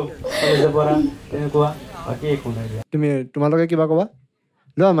যাওঁ কলেজৰ পৰা তেনেকুৱা বাকী একো নাই তুমি তোমালোকে কিবা ক'বা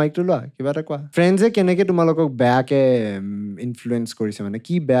লোৱা মাইকটো লোৱা কিবা এটা কোৱা ফ্ৰেণ্ডছে কেনেকৈ তোমালোকক বেয়াকৈ ইনফ্লুৱেঞ্চ কৰিছে মানে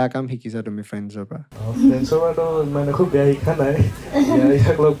কি বেয়া কাম শিকিছা তুমি ফ্ৰেণ্ডছৰ পৰা পৰাতো মানে খুব বেয়া শিক্ষা নাই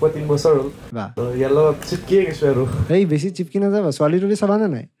ইয়াক লগ পোৱা 3 বছৰ হ'ল ইয়াৰ লগত চিপকিয়ে গৈছোঁ আৰু এই বেছি চিপকি নাযাবা ছোৱালী তুলি চাবানে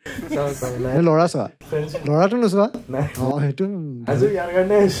নাই ল'ৰা চোৱা ল'ৰাটো নোচোৱা নাই সেইটো আজি ইয়াৰ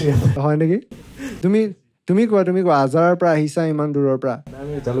কাৰণে হয় নেকি তুমি কোৱা আজাৰাৰ পৰা আহিছা ইমান দূৰৰ পৰা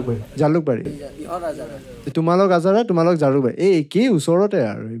জালুকবাৰী তোমালোক আজাৰা তোমালোক জালুকবাৰী এই একেই ওচৰতে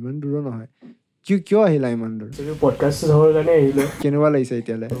আৰু ইমান দূৰ নহয় কিয় আহিলা ইমান দূৰ পডকাষ্ট চাবৰ কাৰণে আহিলোঁ কেনেকুৱা লাগিছে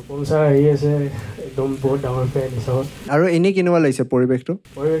এতিয়ালৈ ছাৰ আহি আছে একদম বহুত ডাঙৰ ফেন হিচাপত আৰু এনেই কেনেকুৱা লাগিছে পৰিৱেশটো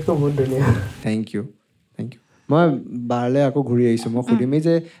বহুত ধুনীয়া থেংক ইউ মই বাৰলে আকৌ ঘূৰি আহিছোঁ মই সুধিমেই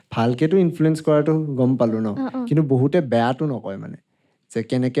যে ভালকেতো ইনফ্লুৱেঞ্চ কৰাটো গম পালোঁ ন কিন্তু বহুতে বেয়াটো নকয় মানে যে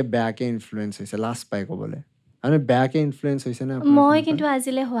কেনেকৈ বেয়াকৈ ইনফ্লুৱেঞ্চ হৈছে লাষ্ট পাই ক'বলৈ মানে বেয়াকৈ ইনফ্লুৱেঞ্চ হৈছে নে মই কিন্তু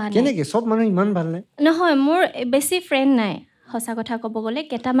আজিলৈ হোৱা নাই কেনেকৈ চব মানুহ ইমান ভাল নে নহয় মোৰ বেছি ফ্ৰেণ্ড নাই সঁচা কথা ক'ব গ'লে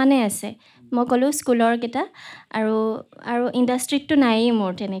কেইটামানে আছে মই ক'লোঁ স্কুলৰ কেইটা আৰু ইণ্ডাষ্ট্ৰিতটো নায়েই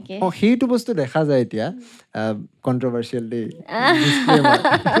মোৰ তেনেকৈ সেইটো বস্তু দেখা যায় এতিয়া কণ্ট্ৰভাৰ্চিয়েল দেই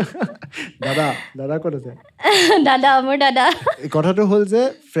দাদা ক'ত আছে মোৰ দাদা কথাটো হ'ল যে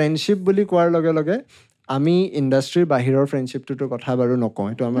ফ্ৰেণ্ডশ্বিপ বুলি কোৱাৰ লগে লগে আমি ইণ্ডাষ্ট্ৰীৰ বাহিৰৰ ফ্ৰেণ্ডশ্বিপটোতো কথা বাৰু নকওঁ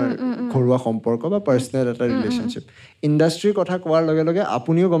এইটো আমাৰ ঘৰুৱা সম্পৰ্ক বা পাৰ্চনেল এটা ৰিলেশ্যনশ্বিপ ইণ্ডাষ্ট্ৰীৰ কথা কোৱাৰ লগে লগে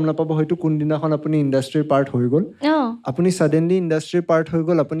আপুনিও গম নাপাব হয়তো কোনদিনাখন আপুনি ইণ্ডাষ্ট্ৰীৰ পাৰ্ট হৈ গ'ল আপুনি ছাডেনলি ইণ্ডাষ্ট্ৰীৰ পাৰ্ট হৈ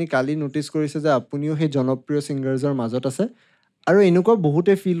গ'ল আপুনি কালি ন'টিচ কৰিছে যে আপুনিও সেই জনপ্ৰিয় ছিংগাৰ্ছৰ মাজত আছে আৰু এনেকুৱা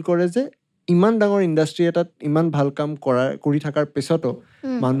বহুতে ফিল কৰে যে ইমান ডাঙৰ ইণ্ডাষ্ট্ৰী এটাত ইমান ভাল কাম কৰি থকাৰ পিছতো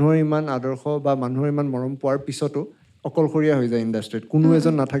মানুহৰ ইমান আদৰ্শ বা মানুহৰ ইমান মৰম পোৱাৰ পিছতো অকলশৰীয়া হৈ যায় ইণ্ডাষ্ট্ৰীত কোনো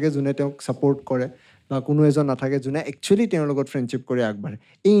এজন নাথাকে যোনে তেওঁক ছাপোৰ্ট কৰে বা কোনো এজন নাথাকে যোনে একচুৱেলি তেওঁৰ লগত ফ্ৰেণ্ডশ্বিপ কৰি আগবাঢ়ে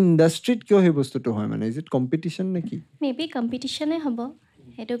এই ইণ্ডাষ্ট্ৰীত কিয় সেই বস্তুটো হয় মানে ইজ ইট কম্পিটিশ্যন নেকি মেবি কম্পিটিশ্যনে হ'ব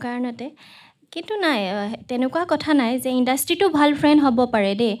সেইটো কাৰণতে কিন্তু নাই তেনেকুৱা কথা নাই যে ইণ্ডাষ্ট্ৰীটো ভাল ফ্ৰেণ্ড হ'ব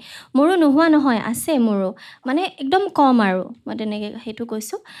পাৰে দেই মোৰো নোহোৱা নহয় আছে মোৰো মানে একদম কম আৰু মই তেনেকৈ সেইটো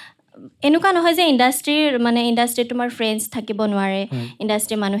কৈছোঁ এনেকুৱা নহয় যে ইণ্ডাষ্ট্ৰীত তোমাৰ ফ্ৰেণ্ডছ থাকিব নোৱাৰে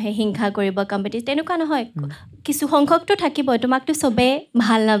ইণ্ডাষ্ট্ৰীৰ মানুহে হিংসা কৰিব কম্পিটিশ্যন তেনেকুৱা নহয় কিছু সংখ্যকটো থাকিবই তোমাকতো চবেই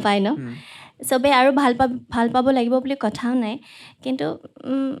ভাল নাপায় ন চবেই আৰু ভাল পাব লাগিব বুলি কথাও নাই কিন্তু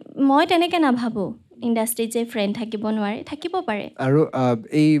মই তেনেকৈ নাভাবোঁ ইণ্ডাষ্ট্ৰীত যে ফ্ৰেণ্ড থাকিব নোৱাৰে থাকিব পাৰে আৰু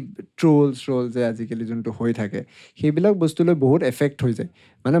এই ট্ৰল যে আজিকালি যোনটো হৈ থাকে সেইবিলাক বস্তুলৈ বহুত এফেক্ট হৈ যায়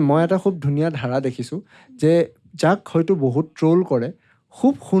মানে মই এটা খুব ধুনীয়া ধাৰা দেখিছোঁ যে যাক হয়তো বহুত ট্ৰল কৰে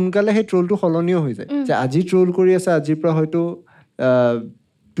খুব সোনকালে সেই ট্ৰলটো সলনিও হৈ যায় যে আজি ট্ৰল কৰি আছে আজিৰ পৰা হয়তো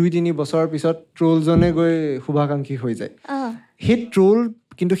 2-3 বছৰৰ পিছত ট্ৰলজনে গৈ শুভাকাংক্ষী হৈ যায় সেই ট্ৰল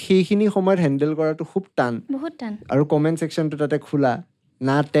কিন্তু সেইখিনি সময়ত হেণ্ডেল কৰাটো খুব টান বহুত টান আৰু কমেণ্ট ছেকশ্যনটো তাতে খোলা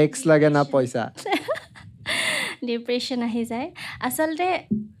না টেক্স লাগে না পইচা ডিপ্ৰেশ্যন আহি যায় আচলতে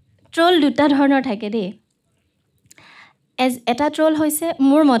ট্ৰল দুটা ধৰণৰ থাকে দেই এটা ট্ৰল হৈছে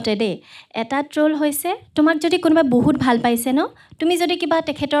মোৰ মতে দেই এটা ট্ৰল হৈছে তোমাক যদি কোনোবাই বহুত ভাল পাইছে ন তুমি যদি কিবা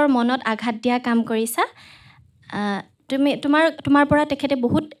তেখেতৰ মনত আঘাত দিয়া কাম কৰিছা তোমাৰ পৰা তেখেতে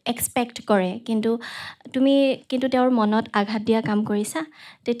বহুত এক্সপেক্ট কৰে কিন্তু তেওঁৰ মনত আঘাত দিয়া কাম কৰিছা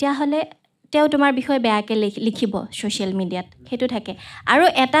তেতিয়াহ'লে তেওঁ তোমাৰ বিষয়ে বেয়াকৈ লিখিব ছ'চিয়েল মিডিয়াত সেইটো থাকে আৰু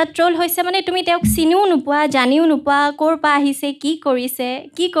এটা ট্ৰল হৈছে মানে তুমি তেওঁক চিনিও নোপোৱা জানিও নোপোৱা ক'ৰ পৰা আহিছে কি কৰিছে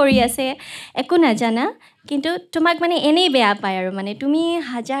কি কৰি আছে একো নাজানা কিন্তু তোমাক মানে এনেই বেয়া পায় আৰু মানে তুমি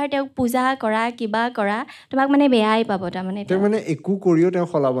হাজাৰ তেওঁক পূজা কৰা কিবা কৰা তোমাক মানে বেয়াই পাব তাৰমানে মানে একো কৰিও তেওঁ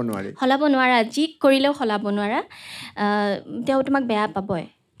সলাব নোৱাৰা যি কৰিলেও সলাব নোৱাৰা তেওঁ তোমাক বেয়া পাবই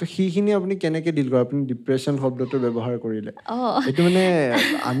তো সেইখিনি আপুনি কেনেকৈ ডিল কৰে আপুনি ডিপ্ৰেশ্যন শব্দটো ব্যৱহাৰ কৰিলে এইটো মানে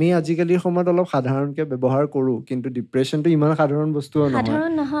আমি আজিকালিৰ সময়ত অলপ সাধাৰণকৈ ব্যৱহাৰ কৰোঁ কিন্তু ডিপ্ৰেশ্যনটো ইমান সাধাৰণ বস্তুও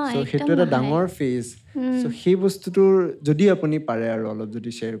নহয় চ' সেইটো এটা ডাঙৰ ফেজ চ' সেই বস্তুটোৰ যদি আপুনি পাৰে আৰু অলপ যদি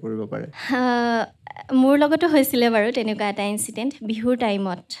শ্বেয়াৰ কৰিব পাৰে মোৰ লগতো হৈছিলে বাৰু তেনেকুৱা এটা ইনচিডেণ্ট বিহুৰ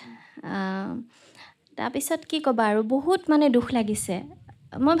টাইমত তাৰপিছত কি ক'বা আৰু বহুত মানে দুখ লাগিছে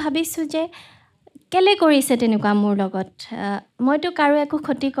মই ভাবিছোঁ যে কেলে কৰিছে তেনেকুৱা মোৰ লগত মইতো কাৰো একো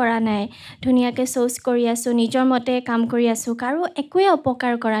ক্ষতি কৰা নাই ধুনীয়াকৈ শ্ব'জ কৰি আছোঁ নিজৰ মতে কাম কৰি আছোঁ কাৰো একোৱে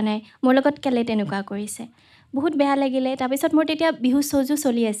অপকাৰ কৰা নাই মোৰ লগত কেলে তেনেকুৱা কৰিছে বহুত বেয়া লাগিলে তাৰপিছত মোৰ তেতিয়া বিহু শ্ব'জো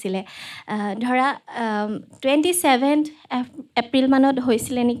চলি আছিলে ধৰা 27 এপ্ৰিল মানত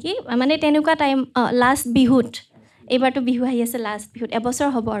হৈছিলে নেকি মানে তেনেকুৱা টাইম লাষ্ট বিহুত এইবাৰতো বিহু আহি আছে লাষ্ট বিহুত এবছৰ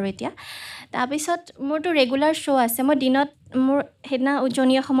হ'ব আৰু এতিয়া তাৰপিছত মোৰতো ৰেগুলাৰ শ্ব' আছে মই দিনত মোৰ সেইদিনা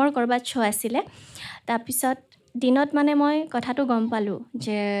উজনি অসমৰ ক'ৰবাত শ্ব' আছিলে তাৰপিছত দিনত মানে মই কথাটো গম পালোঁ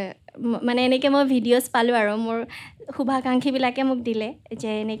যে মানে এনেকৈ মই ভিডিঅ'জ পালোঁ আৰু মোৰ শুভাকাংক্ষীবিলাকে মোক দিলে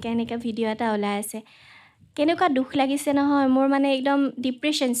যে এনেকৈ ভিডিঅ' এটা ওলাই আছে কেনেকুৱা দুখ লাগিছে নহয় মোৰ মানে একদম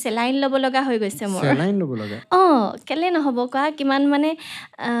ডিপ্ৰেশ্যন চেলাইন ল'ব লগা হৈ গৈছে মোৰ কেলে নহ'ব কোৱা কিমান মানে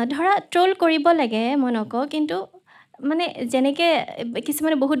ধৰা ট্ৰল কৰিব লাগে মই নকওঁ কিন্তু মানে যেনেকৈ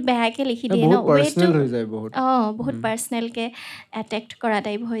কিছুমানে বহুত বেয়াকৈ লিখি দিয়ে ন ৱেটো বহুত পাৰ্চনেলকৈ এটেক্ট কৰা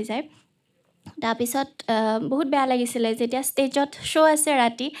টাইপ হৈ যায় তাৰপিছত বহুত বেয়া লাগিছিলে যেতিয়া ষ্টেজত শ্ব' আছে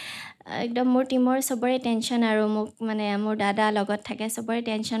ৰাতি একদম মোৰ টীমৰ চবৰে টেনশ্যন আৰু মোক মানে মোৰ দাদা লগত থাকে চবৰে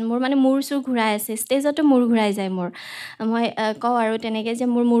টেনশ্যন মোৰ মানে মূৰ চুৰ ঘূৰাই আছে ষ্টেজতো মূৰ ঘূৰাই যায় মোৰ মই কওঁ আৰু তেনেকৈ যে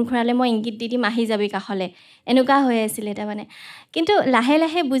মোৰ মূৰ ঘূৰালে মই ইংগিত দি দিম আহি যাবি কাষলৈ এনেকুৱা হৈ আছিলে তাৰমানে কিন্তু লাহে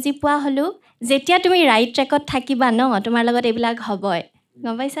লাহে বুজি পোৱা হ'লোঁ যেতিয়া তুমি ৰাইট ট্ৰেকত থাকিবা ন তোমাৰ লগত এইবিলাক হ'বই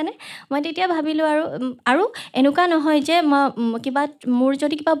গম পাইছানে মই তেতিয়া ভাবিলোঁ আৰু এনেকুৱা নহয় যে মই কিবা মোৰ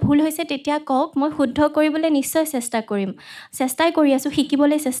যদি কিবা ভুল হৈছে তেতিয়া কওক মই শুদ্ধ কৰিবলৈ নিশ্চয় চেষ্টাই কৰি আছোঁ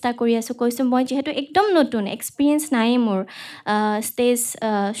শিকিবলৈ চেষ্টা কৰি আছোঁ কৈছোঁ মই যিহেতু একদম নতুন এক্সপিৰিয়েঞ্চ নাই মোৰ ষ্টেজ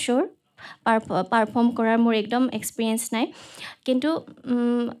শ্ব'ৰ পাৰফৰ্ম কৰাৰ মোৰ একদম এক্সপিৰিয়েঞ্চ নাই কিন্তু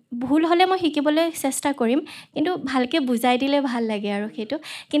ভুল হ'লে মই শিকিবলৈ চেষ্টা কৰিম কিন্তু ভালকৈ বুজাই দিলে ভাল লাগে আৰু সেইটো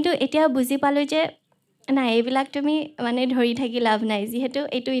কিন্তু এতিয়া বুজি পালোঁ যে নাই এইবিলাক তুমি মানে ধৰি থাকি লাভ নাই যিহেতু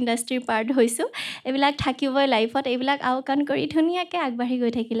এইটো ইণ্ডাষ্ট্ৰীৰ পাৰ্ট হৈছোঁ এইবিলাক থাকিবই লাইফত এইবিলাক আওকাণ কৰি ধুনীয়াকৈ আগবাঢ়ি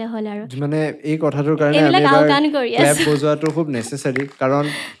গৈ থাকিলে হ'ল আৰু মানে এই কথাটোৰ কাৰণে আমি ক্লেপ বজোৱাটো খুব নেচেচাৰী কাৰণ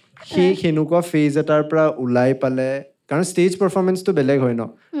সেনেকুৱা ফেজ এটাৰ পৰা ওলাই পালে কাৰণ ষ্টেজ পাৰফৰ্মেঞ্চটো বেলেগ হয় ন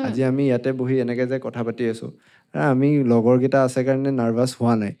আজি আমি ইয়াতে বহি এনেকৈ যে কথা পাতি আছোঁ আমি লগৰকেইটা আছে কাৰণে নাৰ্ভাছ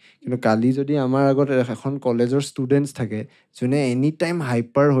হোৱা নাই কিন্তু কালি যদি আমাৰ আগত এখন কলেজৰ ষ্টুডেণ্টছ থাকে যোনে এনি টাইম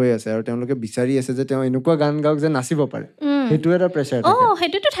হাইপাৰ হৈ আছে আৰু তেওঁলোকে বিচাৰি আছে যে তেওঁ এনেকুৱা গান গাওক যে নাচিব পাৰে সেইটো এটা প্ৰেছাৰ থাকে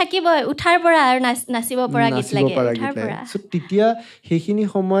সেইটোতো থাকিবই উঠাৰ পৰা আৰু নাচিব পৰা গীত লাগে তেতিয়া সেইখিনি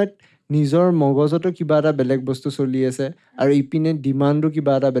সময়ত নিজৰ মগজতো কিবা এটা বেলেগ বস্তু চলি আছে আৰু ইপিনে ডিমাণ্ডো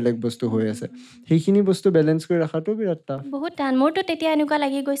কিবা এটা বেলেগ বস্তু হৈ আছে সেইখিনি বস্তু বেলেঞ্চ কৰি ৰখাটো বিৰাট টাফ বহুত টান মোৰতো তেতিয়া এনেকুৱা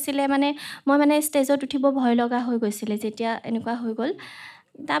লাগি গৈছিলে মানে মই মানে ষ্টেজত উঠিব ভয় লগা হৈ গৈছিলে যেতিয়া এনেকুৱা হৈ গ'ল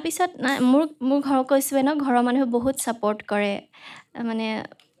তাৰপিছত মোৰ ঘৰক কৈছোঁৱে ন ঘৰৰ মানুহে বহুত ছাপৰ্ট কৰে মানে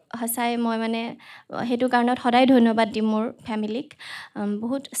সঁচাই মই মানে সেইটো কাৰণত সদায় ধন্যবাদ দিম মোৰ ফেমিলিক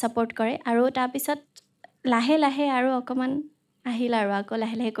বহুত ছাপৰ্ট কৰে আৰু তাৰপিছত লাহে লাহে আৰু অকণমান আহিল আৰু আকৌ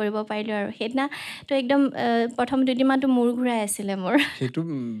লাহে লাহে কৰিব পাৰিলোঁ আৰু সেইদিনাটো একদম প্ৰথম দুদিনমানটো মূৰ ঘূৰাই আছিলে মোৰ সেইটো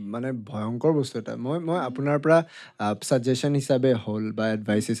মানে ভয়ংকৰ বস্তু এটা মই আপোনাৰ পৰা ছাজেশ্যন হিচাপে হ'ল বা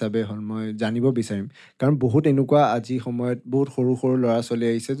এডভাইচ হিচাপে হ'ল মই জানিব বিচাৰিম কাৰণ বহুত এনেকুৱা আজি সময়ত বহুত সৰু সৰু ল'ৰা ছোৱালী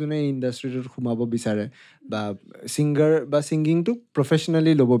আহিছে যোনে এই ইণ্ডাষ্ট্ৰিটোত সোমাব বিচাৰে বা ছিংগাৰ বা ছিংগিংটো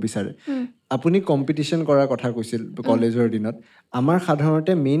প্ৰফেচনেলি ল'ব বিচাৰে আপুনি কম্পিটিশ্যন কৰাৰ কথা কৈছিল কলেজৰ দিনত আমাৰ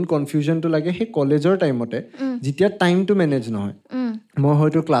সাধাৰণতে মেইন কনফিউজনটো লাগে সেই কলেজৰ টাইমতে যেতিয়া টাইমটো মেনেজ নহয় মই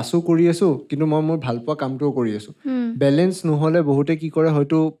হয়তো ক্লাছো কৰি আছোঁ কিন্তু মই মোৰ ভাল পোৱা কামটোও কৰি আছোঁ বেলেঞ্চ নহ'লে বহুতে কি কৰে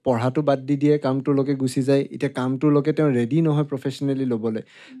হয়তো পঢ়াটো বাদ দি দিয়ে কামটোলৈকে গুচি যায় এতিয়া কামটোলৈকে তেওঁ ৰেডি নহয় প্ৰফেচনেলি ল'বলৈ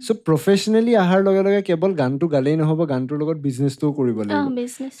চ' প্ৰফেচনেলি অহাৰ লগে লগে কেৱল গানটো গালেই নহ'ব গানটোৰ লগত বিজনেছটোও কৰিব লাগিব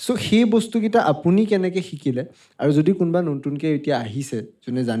চ' সেই বস্তুকেইটা আপুনি কেনেকৈ শিকিলে আৰু যদি কোনোবা নতুনকৈ এতিয়া আহিছে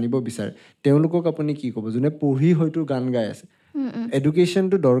যোনে জানিব বিচাৰে তেওঁলোকক আপুনি কি ক'ব যোনে পঢ়ি হয়তো গান গাই আছে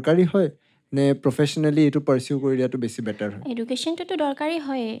এডুকেশ্যনটো দৰকাৰী হয় নে প্ৰফেচনেলি এইটো পাৰ্চিউ কৰি দিয়াটো বেছি বেটাৰ হয় এডুকেশ্যনটোতো দৰকাৰী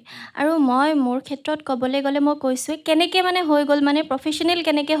হয়েই আৰু মোৰ ক্ষেত্ৰত ক'বলৈ গ'লে মই কৈছোঁৱে কেনেকৈ মানে হৈ গ'ল মানে প্ৰফেচনেল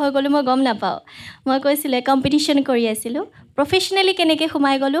কেনেকৈ হৈ গ'লো মই গম নাপাওঁ মই কৈছিলে কম্পিটিশ্যন কৰি আছিলোঁ প্ৰফেচনেলি কেনেকৈ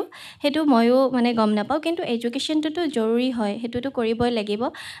সোমাই গ'লোঁ সেইটো ময়ো মানে গম নাপাওঁ কিন্তু এডুকেশ্যনটোতো জৰুৰী হয় সেইটোতো কৰিবই লাগিব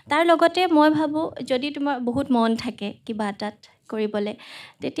তাৰ লগতে মই ভাবোঁ যদি তোমাৰ বহুত মন থাকে কিবা এটাত কৰিবলৈ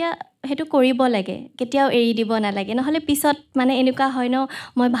তেতিয়া সেইটো কৰিব লাগে কেতিয়াও এৰি দিব নালাগে নহ'লে পিছত মানে এনেকুৱা হয় ন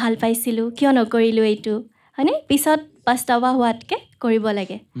মই ভাল পাইছিলোঁ কিয় নকৰিলোঁ এইটো হয়নে পিছত পস্তাৱা হোৱাতকৈ কৰিব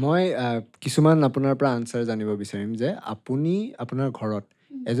লাগে মই কিছুমান আপোনাৰ পৰা আনচাৰ জানিব বিচাৰিম যে আপুনি আপোনাৰ ঘৰত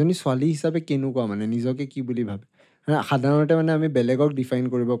এজনী ছোৱালী হিচাপে কেনেকুৱা মানে নিজকে কি বুলি ভাবে সাধাৰণতে মানে আমি বেলেগক ডিফাইন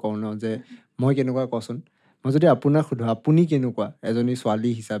কৰিব কওঁ ন যে মই কেনেকুৱা কচোন মই যদি আপোনাক সোধোঁ আপুনি কেনেকুৱা এজনী ছোৱালী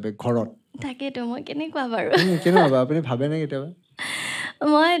হিচাপে ঘৰত তাকেতো মই কেনেকুৱা বাৰু কেনেকুৱা আপুনি ভাবেনে কেতিয়াবা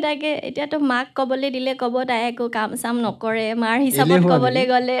মই তাকে এতিয়াতো মাক ক'বলৈ দিলে ক'ব তাই একো কাম চাম নকৰে মাৰ হিচাপত ক'বলৈ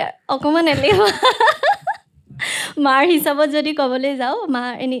গ'লে অকণমান এলেহুৱা মাৰ হিচাপত যদি ক'বলৈ যাওঁ মা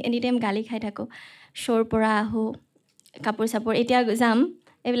এনি টাইম গালি খাই থাকোঁ শ্ব'ৰ পৰা আহোঁ কাপোৰ চাপোৰ এতিয়া যাম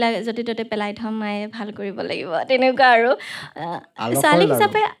এইবিলাক য'তে ত'তে পেলাই থ'ম মায়ে ভাল কৰিব লাগিব তেনেকুৱা আৰু ছোৱালী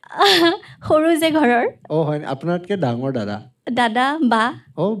হিচাপে সৰু যে ঘৰৰ হয় আপোনাতকৈ ডাঙৰ দাদা বা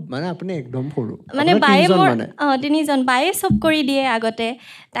মানে আপুনি একদম সৰু মানে বায়ে মোৰ তিনিজন বায়ে চব কৰি দিয়ে আগতে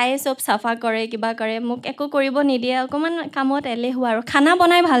তায়ে চব চাফা কৰে কিবা কৰে মোক একো কৰিব নিদিয়ে অকণমান কামত এলেহুৱা আৰু খানা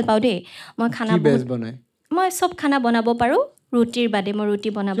বনাই ভাল পাওঁ দেই মই খানা মই চব খানা বনাব পাৰোঁ ৰুটিৰ বাদে মই ৰুটি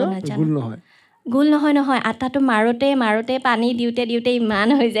বনাব নাজানো গোল নহয় আটাটো মাৰোতে পানী দিওঁতে ইমান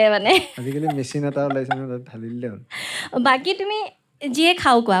হৈ যায় মানে আজিকালি মেচিন এটা ওলাইছে ন তাত ঢালি দিলে হ'ল বাকী তুমি যিয়ে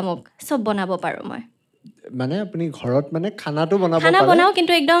খাওঁ কোৱা মোক চব বনাব পাৰোঁ মই মানে আপুনি ঘৰত মানে খানাটো বনাওঁ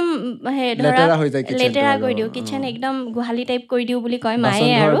কিন্তু একদম লেতেৰা কৰি দিওঁ কিচেন একদম গোহালি টাইপ কৰি দিওঁ বুলি কয় মায়ে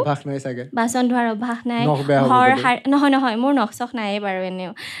আৰু বাচন ধোৱাৰ অভ্যাস নাই ঘৰ নহয় মোৰ নখ চখ নাইয়ে বাৰু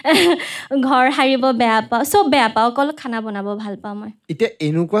এনেও ঘৰ সাৰিব বেয়া পাওঁ চব বেয়া পাওঁ অকল খানা বনাব ভাল পাওঁ মই এতিয়া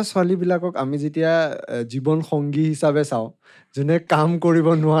এনেকুৱা ছোৱালীবিলাকক আমি যেতিয়া জীৱন সংগী হিচাপে চাওঁ যোনে কাম কৰিব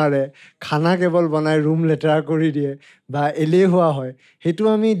নোৱাৰে খানা কেৱল বনাই ৰুম লেতেৰা কৰি দিয়ে বা এলেহুৱা হয় সেইটো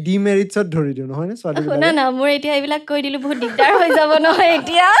আমি ডিমেৰিটছত ধৰি দিওঁ নহয়নে ছোৱালী না মোৰ এতিয়া এইবিলাক কৈ দিলোঁ বহুত দিগদাৰ হৈ যাব নহয়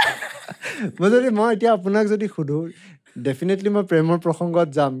এতিয়া মই এতিয়া আপোনাক যদি সোধোঁ ডেফিনেটলি মই প্ৰেমৰ প্ৰসংগত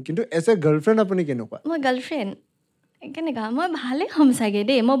যাম কিন্তু এজ এ গাৰ্লফ্ৰেণ্ড আপুনি কেনেকুৱা মই গাৰ্লফ্ৰেণ্ড কেনেকুৱা মই ভালেই হ'ম চাগে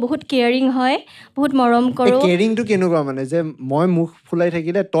দেই মই বহুত কেয়াৰিং হয় বহুত মৰম কৰোঁ কেয়াৰিংটো কেনেকুৱা মানে যে মই মুখ ফুলাই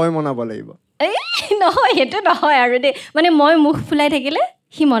থাকিলে তই মনাব লাগিব এই নহয় সেইটো নহয় আৰু দেই মানে মই মুখ ফুলাই থাকিলে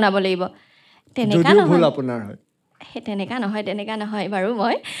সি মনাব লাগিব তেনেকুৱা নহয় ভুল আপোনাৰ হয় সেই তেনেকুৱা নহয় বাৰু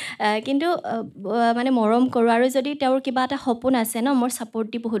মই কিন্তু মানে মৰম কৰোঁ আৰু যদি তেওঁৰ কিবা এটা সপোন আছে ন মোৰ ছাপোৰ্ট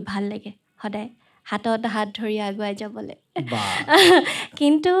দি বহুত ভাল লাগে সদায় হাতত হাত ধৰি আগুৱাই যাবলৈ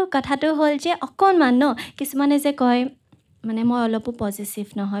কিন্তু কথাটো হ'ল যে অকণমান ন কিছুমানে যে কয় মানে মই অলপো পজিটিভ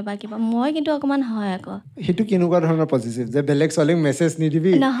নহয় বা কিবা মই কিন্তু অকণমান হয় আকৌ সেইটো কেনেকুৱা ধৰণৰ পজিটিভ যে বেলেগ ছোৱালীক মেছেজ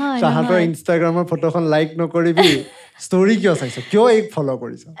নিদিবি তাহাঁতৰ ইনষ্টাগ্ৰামৰ ফটোখন লাইক নকৰিবি ষ্টৰি কিয় চাইছ কিয় এইক ফ'ল'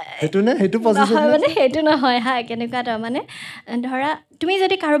 কৰিছ সেইটো নে সেইটো পজিটিভ মানে সেইটো নহয় হা কেনেকুৱা তাৰমানে ধৰা তুমি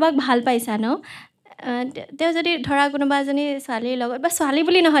যদি কাৰোবাক ভাল পাইছা ন তেওঁ যদি ধৰা কোনোবা এজনী ছোৱালীৰ লগত বা ছোৱালী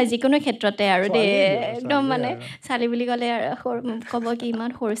বুলি নহয় যিকোনো ক্ষেত্ৰতে আৰু দেই একদম মানে ছোৱালী বুলি ক'লে আৰু ক'ব কি ইমান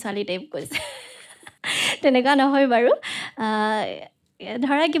সৰু ছোৱালী টাইপ কৈছে তেনেকুৱা নহয় বাৰু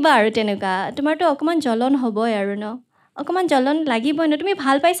ধৰা কিবা আৰু তেনেকুৱা তোমাৰতো অকণমান জ্বলন হ'বই আৰু ন অকণমান জ্বলন লাগিবই ন তুমি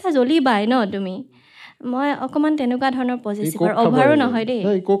ভাল পাইছা জ্বলিবাই ন তুমি মই অকণমান তেনেকুৱা ধৰণৰ পজিটিভৰ অভাৰো নহয় দেই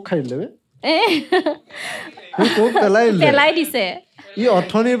কোক খাই দিলে পেলাই দিছে ই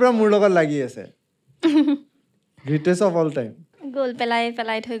অথনিৰ পৰা মোৰ লগত লাগি আছে গ্ৰেটেষ্ট অফ অল টাইম গ'ল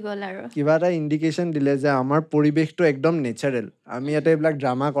পেলাই থৈ গ'ল আৰু কিবা এটা ইণ্ডিকেশ্যন দিলে যে আমাৰ পৰিৱেশটো একদম নেচাৰেল আমি ইয়াতে এইবিলাক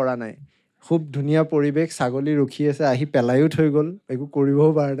ড্ৰামা কৰা নাই খুব ধুনীয়া পৰিৱেশ ছাগলী ৰখি আছে আহি পেলাইও থৈ গ'ল একো কৰিবও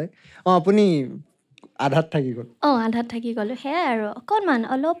পৰা নাই আপুনি আধাত থাকি গ'ল আধাত থাকি গ'লো সেয়াই আৰু অকণমান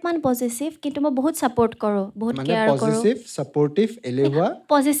অলপমান পজিটিভ কিন্তু মই বহুত ছাপোৰ্ট কৰোঁ বহুত কেয়াৰ কৰোঁ পজিটিভ ছাপৰ্টিভ এলেহুৱা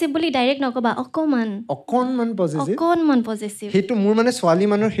পজিটিভ বুলি ডাইৰেক্ট নক'বা অকণমান পজিটিভ সেইটো মোৰ মানে ছোৱালী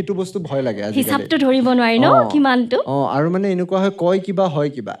মানুহৰ সেইটো বস্তু ভয় লাগে আজিকালি হিচাপটো ধৰিব নোৱাৰি ন কিমানটো আৰু মানে এনেকুৱা হয় কয় কিবা হয়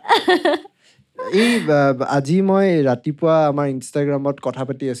কিবা এই আজি মই ৰাতিপুৱা আমাৰ ইনষ্টাগ্ৰামত কথা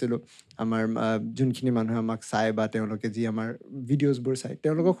পাতি আছিলোঁ আমাৰ যোনখিনি মানুহে আমাক চাই বা তেওঁলোকে যি আমাৰ ভিডিঅ'জবোৰ চাই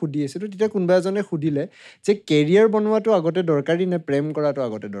তেওঁলোকক সুধি আছিলোঁ তেতিয়া কোনোবা এজনে সুধিলে যে কেৰিয়াৰ বনোৱাটো আগতে দৰকাৰী নে প্ৰেম কৰাটো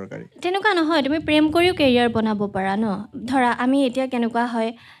আগতে দৰকাৰী তেনেকুৱা নহয় তুমি প্ৰেম কৰিও কেৰিয়াৰ বনাব পাৰা ন ধৰা আমি এতিয়া কেনেকুৱা হয়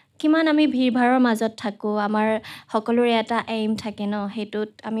কিমান আমি ভিৰ ভাৰৰ মাজত থাকোঁ আমাৰ সকলোৰে এটা এইম থাকে ন সেইটোত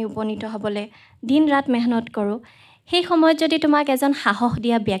আমি উপনীত হ'বলৈ দিন ৰাত মেহনত কৰোঁ সেই সময়ত যদি তোমাক এজন সাহস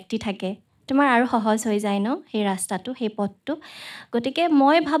দিয়া ব্যক্তি থাকে তোমাৰ আৰু সহজ হৈ যায় ন সেই ৰাস্তাটো সেই পথটো গতিকে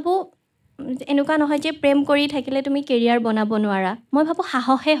মই ভাবোঁ এনেকুৱা নহয় যে প্ৰেম কৰি থাকিলে তুমি কেৰিয়াৰ বনাব নোৱাৰা মই ভাবোঁ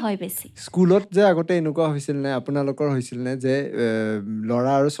সাহসে হয় বেছি স্কুলত যে আগতে এনেকুৱা হৈছিল নে আপোনালোকৰ হৈছিল নে যে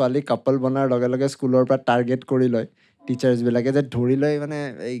ল'ৰা আৰু ছোৱালী কাপল বনাৰ লগে লগে স্কুলৰ পৰা টাৰ্গেট কৰি লয় টিচাৰ্ছবিলাকে যে ধৰি লৈ মানে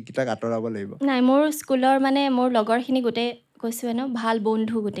এইকেইটাক আঁতৰাব লাগিব নাই মোৰ স্কুলৰ মানে মোৰ লগৰখিনি গোটেই কৈছোৱে ন ভাল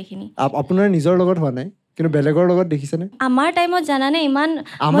বন্ধু গোটেইখিনি আপোনাৰ নিজৰ লগত হোৱা নাই কিন্তু বেলেগৰ লগত দেখিছেনে আমাৰ টাইমত জানানে ইমান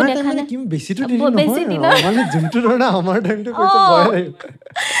আমাৰ টাইমত কি বেছিটো দেৰি নহয় মানে যোনটো ধৰণে আমাৰ টাইমটো কৈছে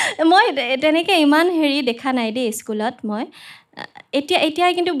মই তেনেকৈ ইমান দেখা নাই দেই স্কুলত মই এতিয়া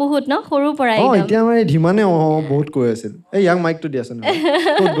কিন্তু বহুত ন সৰুৰ পৰাই এতিয়া আমাৰ ধীমানে বহুত কৈ আছিল এই ইয়াক মাইকটো দিয়াচোন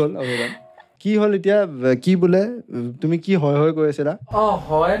ক'ত গ'ল অভিৰাম কি হ'ল এতিয়া কি বোলে তুমি কি হয় কৈ আছিলা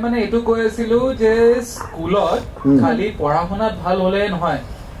হয় মানে এইটো কৈ আছিলো যে স্কুলত খালি পঢ়া শুনাত ভাল হ'লে নহয়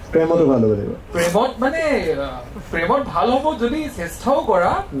প্ৰেমতো ভাল হ'ব লাগিব প্ৰেমত ভাল হ'ব যদি চেষ্টাও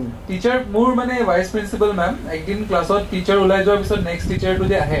কৰা টিচাৰ মোৰ মানে ভাইচ প্ৰিন্সিপাল মেম একদিন ক্লাছত টিচাৰ ওলাই যোৱাৰ পিছত নেক্সট টিচাৰটো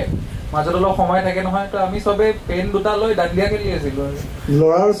যে আহে মাজত অলপ সময় থাকে নহয় তো আমি চবে পেন দুটা লৈ দাণ্ডিয়া খেলি আছিলো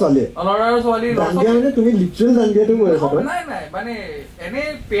ল'ৰা আৰু ছোৱালী তুমি লিটাৰেল দাণ্ডিয়াটো কৈ আছা নাই মানে এনে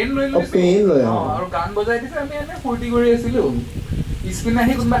পেন লৈ আৰু গান বজাই দিছে আমি এনে ফূৰ্তি কৰি আছিলো স্ক্ৰীণ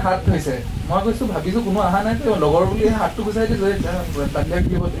আহি কোনোবাই হাত থৈছে মই কৈছো ভাবিছো কোনো অহা নাই লগৰ বুলি হাতটো গুচাই দিছো দাণ্ডিয়া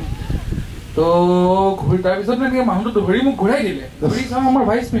খেলিব তো তাৰপিছত এনেকে মানুহটো ধৰি মোক ঘূৰাই দিলে ধৰি চাওঁ আমাৰ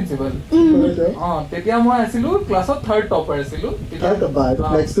ভাইচ প্ৰিন্সিপাল তেতিয়া মই আছিলো ক্লাছত 3rd টপাৰ আছিলো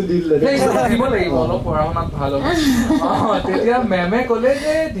দিব লাগিব অলপ পঢ়া শুনাত ভাল হ'ব তেতিয়া মেমে ক'লে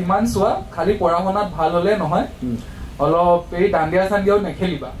যে যিমান চোৱা খালি পঢ়া শুনাত ভাল হলে নহয় অলপ এই দাণ্ডিয়া চাণ্ডিয়াও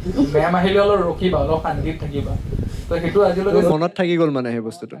নেখেলিবা মেম আহিলে অলপ ৰখিবা অলপ শান্তিত থাকিবা তো সেইটো আজিলৈকে মনত থাকি গ'ল মানে সেই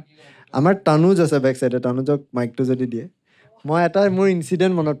বস্তুটো আমাৰ তানুজ আছে বেক চাইডে তানুজক মাইকটো যদি দিয়ে মই এটা মোৰ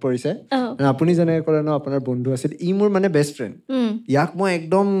ইনচিডেণ্ট মনত পৰিছে আপুনি যেনেকৈ ক'লে ন আপোনাৰ বন্ধু আছিল ই মোৰ মানে বেষ্ট ফ্ৰেণ্ড ইয়াক মই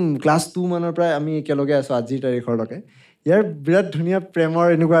একদম ক্লাছ 2 মানৰ পৰাই আমি একেলগে আছোঁ আজিৰ তাৰিখৰলৈকে ইয়াৰ বিৰাট ধুনীয়া প্ৰেমৰ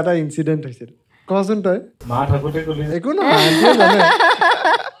এনেকুৱা এটা ইনচিডেণ্ট হৈছিল কচোন তই একো নহয়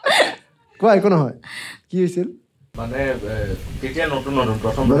কোৱা একো নহয় কি হৈছিল মানে তেতিয়া নতুন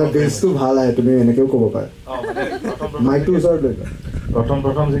প্ৰথম বেছটো ভাল আহে তুমি এনেকৈও ক'ব পাৰা মাইকটো ওচৰত লৈ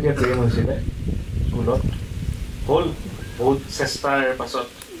প্ৰথম যেতিয়া প্ৰেম হৈছিলে স্কুলত হ'ল বহুত চেষ্টাৰ পাছত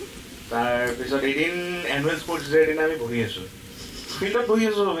তাৰপিছত এদিন এনুৱেল স্পৰ্টছ ডেৰ দিনা আমি বহি আছোঁ ফিল্ডত বহি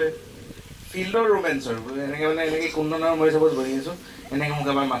আছোঁ চবে ফিল্ডৰ ৰোমেঞ্চৰ এনেকৈ মানে এনেকৈ কুন্দনৰ মই চাপ'জ বহি আছোঁ এনেকৈ মোক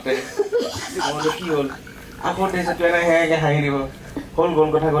এবাৰ মাতে মই কি হ'ল আকৌ দেখিছোঁ এনে সেয়াকৈ হাঁহি দিব হ'ল গ'ল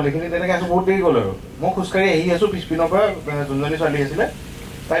কথা গ'ল এইখিনি তেনেকৈ আছোঁ বহুত দেৰি গ'ল আৰু মই খোজকাঢ়ি আহি আছোঁ পিছপিনৰ পৰা যোনজনী ছোৱালী আছিলে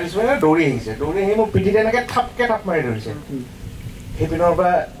তাই পিছপিনে দৌৰি আহিছে দৌৰি আহি মোক পিঠিত এনেকৈ থাপকৈ থাপ মাৰি ধৰিছে সেইপিনৰ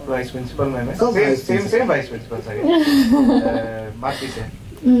পৰা ভাইচ প্ৰিন্সিপাল মেমে চেম ভাইচ প্ৰিন্সিপাল চাগে মাত দিছে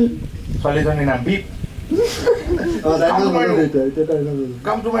ছোৱালীজনীৰ নাম beep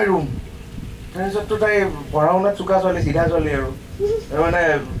come to my room তাৰপিছততো তাই পঢ়া শুনাত চোকা ছোৱালী চিধা ছোৱালী আৰু মানে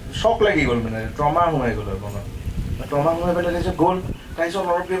শ্বক লাগি গ'ল মানে ট্ৰমা সোমাই গ'ল আৰু মনত ট্ৰমা সোমাই পেলাই তাৰপিছত গ'ল তাৰপিছত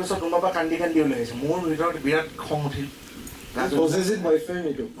অলপ দেৰি পিছত ৰুমৰ পৰা কান্দি কান্দি ওলাই আহিছে মোৰ ভিতৰত বিৰাট খং উঠিল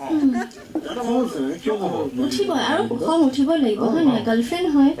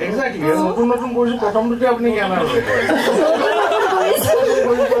নতুন কৰিছো প্ৰথমটোতে আপুনি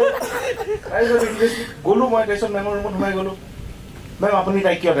গ'লো মই তাৰপিছত মেমৰ ৰুমত সোমাই গ'লো মেম আপুনি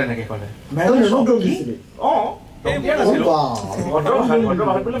তাইক কিয় তেনেকে ক'লে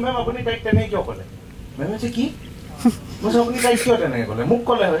মেম আপুনি তাইক তেনেকে কিয় ক'লে মেমে কৈছে কি মই আপুনি তাইক কিয় তেনেকে ক'লে মোক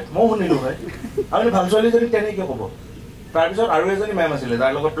ক'লে হয় মই শুনিলো হয় আপুনি ভাল ছোৱালী যদি তেনেকে কিয় ক'ব তাৰপিছত আৰু এজনী মেম আছিলে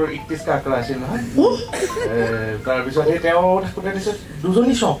যাৰ লগত তোৰ 31 কাকৰা আছিল নহয় তাৰপিছত সেই তেওঁ থাকোঁতে তাৰপিছত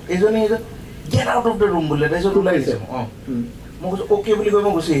দুজনী শ্বক এইজনী get out of the room বোলে তাৰপিছত ওলাই দিছে মই কৈছোঁ অ'কে বুলি কৈ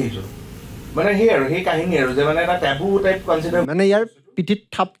মই গুচি আহিছোঁ মানে সেই আৰু সেই কাহিনী আৰু যে মানে এটা টেবু টাইপ কনচিডাৰ মানে ইয়াৰ পিঠিত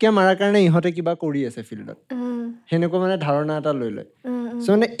থাপকে মাৰাৰ কাৰণে ইহঁতে কিবা কৰি আছে ফিল্ডত সেনেকুৱা মানে ধাৰণা এটা লৈ লয় চ'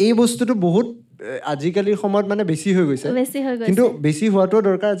 মানে এই বস্তুটো বহুত আজিকালিৰ সময়ত মানে বেছি হৈ গৈছে কিন্তু বেছি হোৱাটো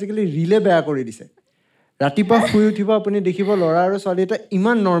দৰকাৰ আজিকালি ৰিলে বেয়া কৰি দিছে ৰাতিপুৱা শুই উঠিব আপুনি দেখিব ল'ৰা আৰু ছোৱালী এটা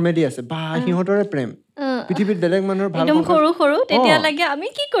ইমান নৰ্মেলি আছে বা সিহঁতৰে প্ৰেম পৃথিৱীত বেলেগ মানুহৰ ভাল একদম সৰু সৰু তেতিয়া লাগে আমি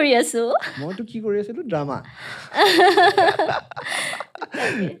কি কৰি আছো মইতো কি কৰি আছিলো ড্ৰামা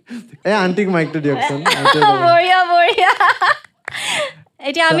আণ্টিক মাইকটো দিয়কচোন বঢ়িয়া বঢ়িয়া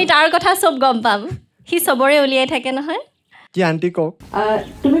এতিয়া আমি তাৰ কথা চব গম পাম সি চবৰে উলিয়াই থাকে নহয় কি আণ্টি কওক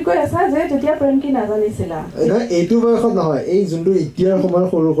তুমি কৈ আছা যে তেতিয়া প্ৰেম কি নাজানিছিলা এইটো বয়সত নহয় এই যোনটো এতিয়াৰ সময়ত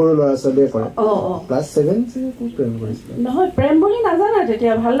সৰু সৰু ল'ৰা ছোৱালীয়ে কৰে ক্লাছ 7 প্ৰেম কৰিছিলে নহয় প্ৰেম বুলি নাজানা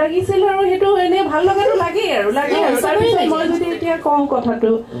তেতিয়া ভাল লাগিছিল আৰু সেইটো এনে ভাল লগাটো লাগেই আৰু তাৰপিছত মই যদি এতিয়া কওঁ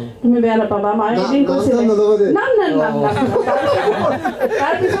কথাটো তুমি বেয়া নাপাবা মায়ে এদিন কৈছিলে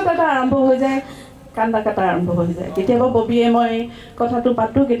তাৰপিছত এটা আৰম্ভ হৈ যায় কান্দা কাটা আৰম্ভ হৈ যায় কেতিয়াবা ববিয়ে মই কথাটো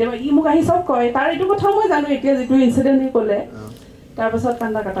পাতো কেতিয়াবা ই মোক আহি চব কয় তাৰ এইটো কথাও মই জানো এতিয়া যিটো ইনচিডেণ্ট ক'লে তাৰপিছত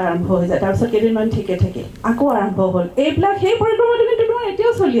কান্দা কাটা আৰম্ভ হৈ যায় তাৰপিছত কেইদিনমান ঠিকে থাকে আকৌ আৰম্ভ হ'ল এইবিলাক সেই পৰিক্ৰমাটো কিন্তু তোমাৰ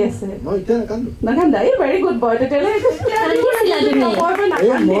এতিয়াও চলি আছে নাকান্দা এই ভেৰি গুড বয় তেতিয়াহ'লে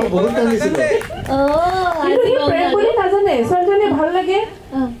নাজানে ছোৱালীজনীয়ে ভাল লাগে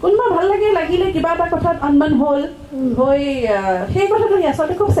কোনোবা ভাল লাগে লাগিলে কিবা এটা কথাত আনবান হ'ল হৈ সেই কথাটো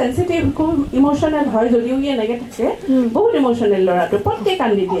আচলতে খুব চেঞ্চিটিভ খুব ইম'চনেল হয় যদিও ই এনেকে থাকে বহুত ইম'চনেল ল'ৰাটো পটকে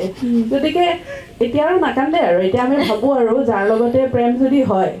কান্দি দিয়ে গতিকে এতিয়া আৰু নাকান্দে আৰু এতিয়া আমি ভাবোঁ আৰু যাৰ লগতে প্ৰেম যদি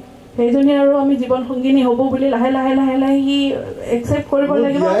হয় সেইজনী আৰু আমি জীৱন সংগিনী হ'ব বুলি লাহে লাহে লাহে লাহে সি একচেপ্ট কৰিব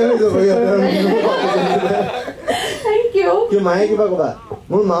লাগিব থেংক ইউ মায়ে কিবা ক'বা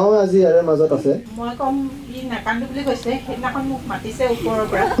মোৰ মাও আজি ইয়াৰে মাজত আছে মই কম ই নাকান্দো বুলি কৈছে সেইদিনাখন মোক মাতিছে ওপৰৰ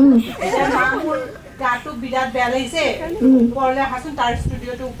পৰা এতিয়া মা মোৰ গাটো বিৰাট বেয়া লাগিছে ওপৰলৈ আহাচোন তাৰ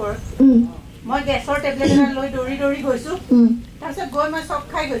ষ্টুডিঅ'টোৰ ওপৰত মই গেছৰ টেবলেট এটা লৈ দৌৰি দৌৰি গৈছো তাৰপিছত গৈ মই চক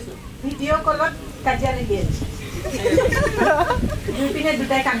খাই গৈছো ভিডিঅ' কলত কাজিয়া লাগি আছে দুই পিনে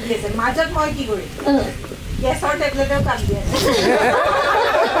দুটাই কান্দি আছে মাজত মই কি কৰিম গেছৰ টেবলেটেও কান্দি আছে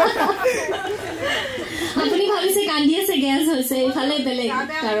আপুনি ভাবিছে কান্দি আছে গেছ হৈছে এইফালে বেলেগ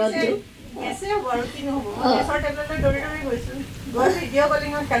কাৰণটো গেছে হ'ব আৰু কি নহ'ব গেছৰ টেবলেট দৌৰি দৌৰি গৈছো গৈ ভিডিঅ'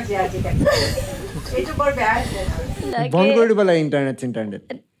 কলিঙত কাজিয়া আজিকালি এইটো বৰ বেয়া হৈছে বন্ধ কৰি দিব লাগে ইণ্টাৰনেট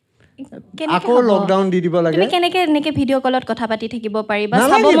আকৌ লকডাউন দি দিব লাগে তুমি কেনেকে এনেকে ভিডিঅ' কলত কথা পাতি থাকিব পাৰিবা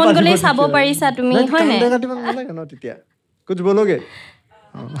চাব মন গ'লে চাব পাৰিছা তুমি হয় নাই নালাগে ন তেতিয়া কুছ বলোগে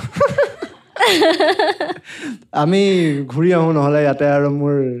আমি ঘূৰি আহো নহ'লে ইয়াতে আৰু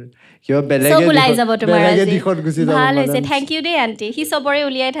মোৰ কিবা বেলেগে দিশত গুচি যাব ভাল হৈছে থেংক ইউ দেই আণ্টি সি চবৰে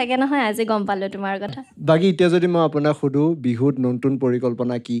উলিয়াই থাকে নহয় আজি গম পালো তোমাৰ কথা বাকী এতিয়া যদি মই আপোনাক সুধো বিহুত নতুন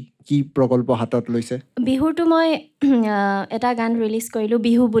পৰিকল্পনা কি কি প্ৰকল্প হাতত লৈছে বিহুৰটো মই এটা গান ৰিলিজ কৰিলোঁ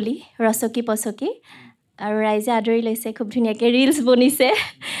বিহু বুলি ৰচকী পচকী আৰু ৰাইজে আদৰি লৈছে খুব ধুনীয়াকৈ ৰিলছ বনিছে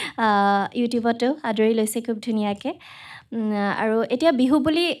ইউটিউবতো আদৰি লৈছে খুব ধুনীয়াকৈ আৰু এতিয়া বিহু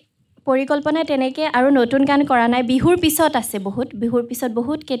বুলি পৰিকল্পনা তেনেকৈ আৰু নতুন গান কৰা নাই বিহুৰ পিছত আছে বিহুৰ পিছত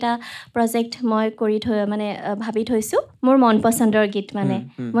বহুতকেইটা প্ৰজেক্ট মই কৰি মানে ভাবি থৈছোঁ মোৰ মন পচন্দৰ গীত মানে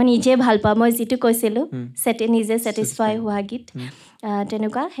মই নিজে ভাল পাওঁ মই যিটো কৈছিলোঁ নিজে ছেটিছফাই হোৱা গীত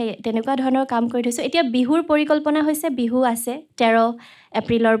তেনেকুৱা ধৰণৰ কাম কৰি থৈছোঁ এতিয়া বিহুৰ পৰিকল্পনা হৈছে বিহু আছে 13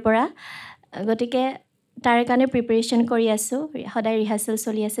 এপ্ৰিলৰ পৰা গতিকে তাৰ কাৰণে প্ৰিপেৰেশ্যন কৰি আছোঁ সদায় ৰিহাৰ্চেল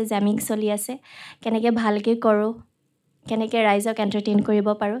চলি আছে জেমিং চলি আছে কেনেকৈ ভালকৈ কৰোঁ কেনেকৈ ৰাইজক এণ্টাৰটেইন কৰিব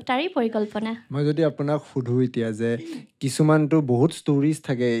পাৰোঁ তাৰেই পৰিকল্পনা মই যদি আপোনাক সুধোঁ এতিয়া যে কিছুমানটো বহুত ষ্টৰিজ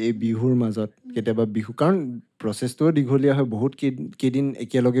থাকে এই বিহুৰ মাজত কেতিয়াবা বিহু কাৰণ প্ৰচেছটোও দীঘলীয়া হয় বহুত কেইদিন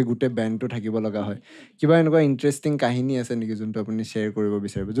একেলগে গোটেই বেণ্ডটো থাকিব লগা হয় কিবা এনেকুৱা ইণ্টাৰেষ্টিং কাহিনী আছে নেকি যোনটো আপুনি শ্বেয়াৰ কৰিব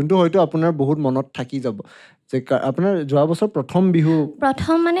বিচাৰিব যোনটো হয়তো আপোনাৰ বহুত মনত থাকি যাব যে আপোনাৰ যোৱা বছৰ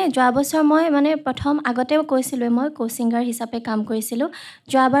প্ৰথম মানে যোৱা বছৰ মই মানে প্ৰথম আগতে কৈছিলোঁ মই কো-ছিংগাৰ হিচাপে কাম কৰিছিলোঁ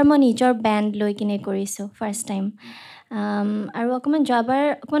যোৱাবাৰ মই নিজৰ বেণ্ড লৈ কিনে কৰিছোঁ ফাৰ্ষ্ট টাইম আৰু অকণমান যোৱাবাৰ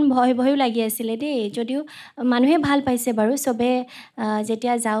অকণমান ভয়ো লাগি আছিলে দেই যদিও মানুহে ভাল পাইছে বাৰু চবে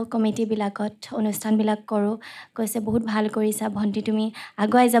যেতিয়া যাওঁ কমিটিবিলাকত অনুষ্ঠানবিলাক কৰোঁ কৈছে বহুত ভাল কৰিছা ভণ্টি তুমি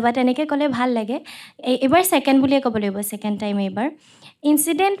আগুৱাই যাবা তেনেকৈ ক'লে ভাল লাগে এইবাৰ ছেকেণ্ড বুলিয়ে ক'ব লাগিব ছেকেণ্ড টাইম এইবাৰ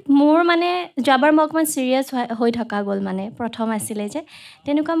ইনচিডেণ্ট মোৰ মানে যোৱাবাৰ মই অকণমান ছিৰিয়াছ হৈ থকা গ'ল মানে প্ৰথম আছিলে যে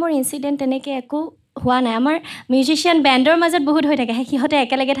তেনেকুৱা মোৰ ইনচিডেণ্ট তেনেকৈ একো হোৱা নাই আমাৰ মিউজিচিয়ান বেণ্ডৰ মাজত বহুত হৈ থাকে সিহঁতে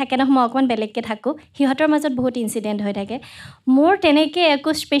একেলগে থাকে নহয় মই অকণমান বেলেগকৈ থাকোঁ সিহঁতৰ মাজত বহুত ইনচিডেণ্ট হৈ থাকে মোৰ তেনেকৈ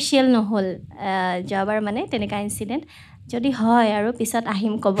একো স্পেচিয়েল নহ'ল যোৱাবাৰ মানে তেনেকুৱা ইনচিডেণ্ট যদি হয় আৰু পিছত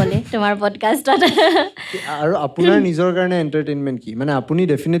আহিম ক'বলৈ তোমাৰ পডকাষ্টত আৰু আপোনাৰ নিজৰ কাৰণে এণ্টাৰটেইনমেণ্ট কি মানে আপুনি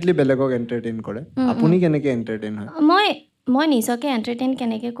ডেফিনেটলি বেলেগক এণ্টাৰটেইন কৰে আপুনি কেনেকৈ এণ্টাৰটেইন হয় মই নিজকে এণ্টাৰটেইন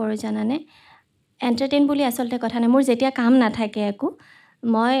কেনেকৈ কৰোঁ জানানে এণ্টাৰটেইন বুলি আচলতে কথা নাই মোৰ যেতিয়া কাম নাথাকে একো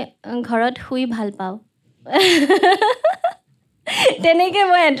মই ঘৰত শুই ভাল পাওঁ তেনেকৈ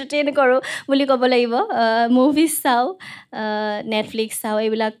মই এণ্টাৰটেইন কৰোঁ বুলি ক'ব লাগিব মুভিজ চাওঁ নেটফ্লিক্স চাওঁ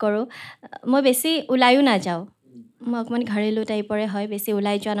এইবিলাক কৰোঁ মই বেছি ওলায়ো নাযাওঁ মই অকণমান ঘৰেলু টাইপৰে হয় বেছি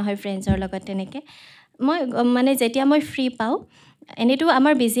ওলাই যোৱা নহয় ফ্ৰেণ্ডছৰ লগত তেনেকৈ মই মানে যেতিয়া মই ফ্ৰী পাওঁ এনেইতো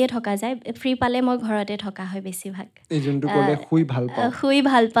আমাৰ বিজিয়ে থকা যায় ফ্ৰী পালে মই ঘৰতে থকা হয় বেছিভাগ শুই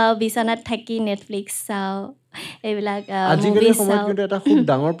ভাল পাওঁ বিচনাত থাকি নেটফ্লিক্স চাওঁ এইবিলাক আজিকালি সময়ত কিন্তু এটা খুব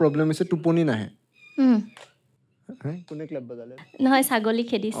ডাঙৰ প্ৰব্লেম হৈছে টোপনি নাহে কোনে ক্লাব বজালে নহয় ছাগলী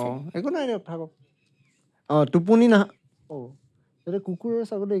খেদিছে একো নাই থাকক টোপনি নাহে এতিয়া কুকুৰ আৰু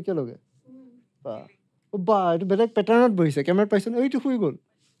ছাগলী একেলগে বা এইটো বেলেগ পেটাৰ্ণত বহিছে কেমেৰাত পাইছে ন এইটো শুই গ'ল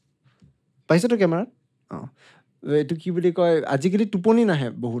পাইছেতো কেমেৰাত এইটো কি বুলি কয় আজিকালি টোপনি নাহে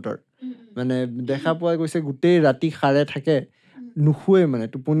বহুতৰ মানে দেখা পোৱা গৈছে গোটেই ৰাতি সাৰে থাকে নুশুৱে মানে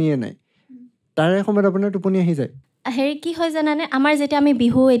টোপনিয়ে নাই তাৰে সময়ত আপোনাৰ টোপনি আহি যায় হেৰি কি হয় জানানে আমাৰ যেতিয়া আমি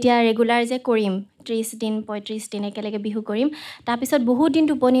বিহু এতিয়া ৰেগুলাৰ যে কৰিম 30 দিন 35 দিন একেলগে বিহু কৰিম তাৰপিছত বহুত দিন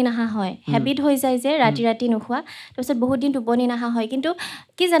টোপনি নহা হয় হেবিট হৈ যায় যে ৰাতি নোখোৱা তাৰপিছত বহুত দিন টোপনি নহা হয় কিন্তু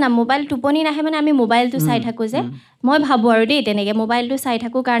কি জানা মোবাইল টোপনি নাহে মানে আমি মোবাইলটো চাই থাকোঁ যে মই ভাবোঁ আৰু দেই তেনেকৈ মোবাইলটো চাই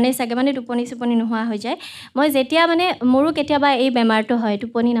থাকোঁ কাৰণেই চাগে মানে টোপনি নোহোৱা হৈ যায় মই যেতিয়া মানে মোৰো কেতিয়াবা এই বেমাৰটো হয়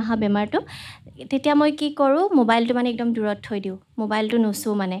টোপনি নহা বেমাৰটো তেতিয়া মই কি কৰোঁ মোবাইলটো মানে একদম দূৰত থৈ দিওঁ মোবাইলটো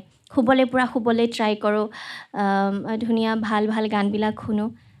নুচোঁ মানে শুবলৈ ট্ৰাই কৰোঁ ধুনীয়া ভাল গানবিলাক শুনো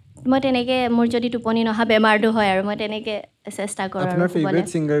মই তেনেকৈ মোৰ যদি টোপনি নহা বেমাৰটো হয় আৰু মই তেনেকৈ চেষ্টা কৰোঁ আপোনাৰ ফেভাৰিট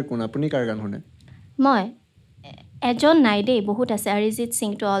ছিংগাৰ কোন আপুনি কাৰ গান শুনে মই এজন নাই দেই বহুত আছে Arijit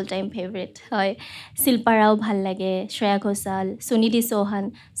Singto all time favourite হয় শিল্পা ৰাও ভাল লাগে শ্ৰেয়া ঘোষাল সুনিধি চৌহান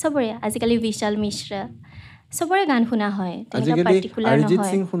চবৰে আজিকালি বিশাল মিশ্ৰা চবৰে গান শুনা হয় আজিকালি অৰিজিত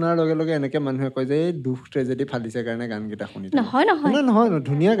সিং শুনাৰ লগে লগে এনেকৈ মানুহে কয় যে দুখ ট্ৰেজেডি ফালিছে কাৰণে গানকেইটা শুনি নহয়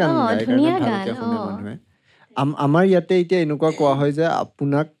ধুনীয়া গান গায় কাৰণে ভালকৈ শুনে মানুহে আমাৰ ইয়াতে এতিয়া এনেকুৱা কোৱা হয় যে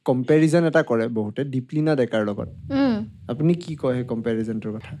আপোনাক কম্পেৰিজন এটা কৰে বহুতে দীপলিনা ডেকাৰ লগত আপুনি কি কয় সেই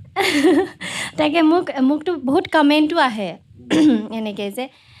কম্পেৰিজনটোৰ কথা তাকে মোকতো বহুত কমেণ্টো আহে এনেকৈ যে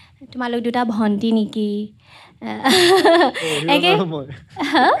তোমালোক দুটা ভণ্টি নেকি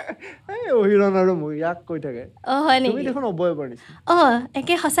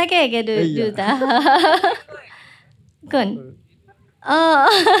একে সঁচাকৈ একে দুটা কোন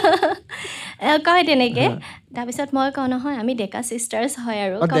কয় তেনেকৈ তাৰপিছত মই কওঁ নহয় আমি ডেকা ছিষ্টাৰ্ছ হয়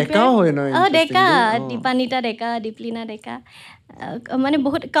আৰু ডেকা দীপান্বিতা ডেকা দীপলিনা ডেকা মানে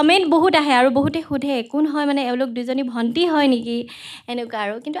বহুত কমেণ্ট বহুত আহে আৰু বহুতে সোধে কোন হয় মানে এওঁলোক দুজনী ভণ্টি হয় নেকি এনেকুৱা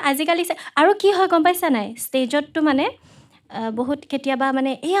আৰু কিন্তু আজিকালি আৰু কি হয় গম পাইছা নাই ষ্টেজততো মানে বহুত কেতিয়াবা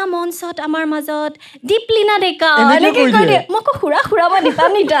মানে এয়া মঞ্চত আমাৰ মাজত দীপলিনা ডেকা এনেকৈ কৈ দিয়ে মই আকৌ খুৰা মই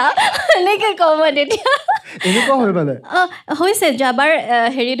দীপান্বিতা এনেকৈ কওঁ মই তেতিয়া হৈছে যোৱাবাৰ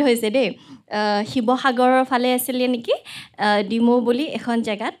হেৰিত হৈছে দেই শিৱসাগৰৰ ফালে আছিলে নেকি ডিমৌ বুলি এখন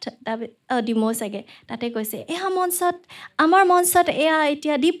জেগাত ডিমৌ চাগে তাতে কৈছে এয়া মঞ্চত আমাৰ মঞ্চত এয়া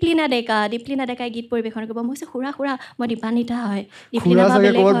এতিয়া দীপলিনা ডেকাই গীত পৰিৱেশন কৰিব মই কৈছোঁ খুৰা মই দীপান্বিতা হয়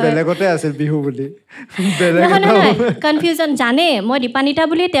নহয় কনফিউজন জানে মই দীপান্বিতা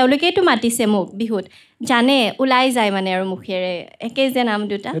বুলি তেওঁলোকেইতো মাতিছে মোক বিহুত জানে ওলাই যায় মানে আৰু মুখেৰে একেই যে নাম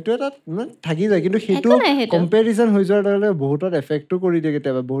দুটা সেইটো এটা থাকি যায় কিন্তু সেইটো কম্পেৰিজন হৈ যোৱাৰ লগে লগে বহুতত এফেক্টো কৰি দিয়ে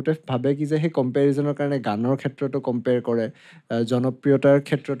কেতিয়াবা বহুতে ভাবে কি যে সেই কম্পেৰিজনৰ কাৰণে গানৰ ক্ষেত্ৰতো কম্পেয়াৰ কৰে জনপ্ৰিয়তাৰ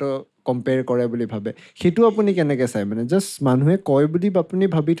ক্ষেত্ৰতো কম্পেয়াৰ কৰে বুলি ভাবে সেইটো আপুনি কেনেকৈ চায় মানে জাষ্ট মানুহে কয় বুলি আপুনি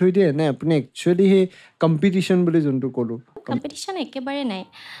ভাবি থৈ দিয়ে নে আপুনি একচুৱেলি সেই কম্পিটিশ্যন বুলি যোনটো ক'লোঁ কম্পিটিশ্যন একেবাৰে নাই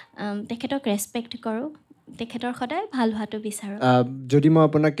তেখেতক ৰেচপেক্ট কৰোঁ তেখেতৰ সদায় ভাল হোৱাটো বিচাৰোঁ যদি মই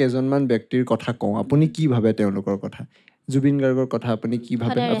আপোনাক কেইজনমান ব্যক্তিৰ কথা কওঁ আপুনি কি ভাবে তেওঁলোকৰ কথা জুবিন গাৰ্গৰ কথা আপুনি কি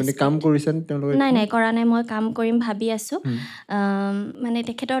ভাবে আপুনি কাম কৰিছেনে তেওঁলোকৰ নাই কৰা নাই মই কাম কৰিম ভাবি আছোঁ মানে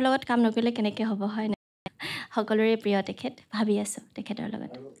তেখেতৰ লগত কাম নকৰিলে কেনেকৈ হ'ব হয় নাই সকলোৰে প্ৰিয় তেখেত ভাবি আছোঁ তেখেতৰ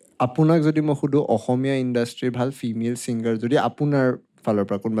লগত আপোনাক যদি মই সুধোঁ অসমীয়া ইণ্ডাষ্ট্ৰীৰ ভাল ফিমেল ছিংগাৰ যদি আপোনাৰ ফালৰ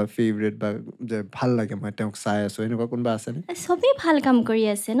পৰা কোনোবা ফেভৰেট বা যে ভাল লাগে মই তেওঁক চাই আছোঁ এনেকুৱা কোনোবা আছেনে চবেই ভাল কাম কৰি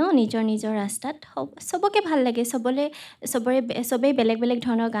আছে ন নিজৰ নিজৰ ৰাস্তাত চবকে ভাল লাগে চবেই বেলেগ বেলেগ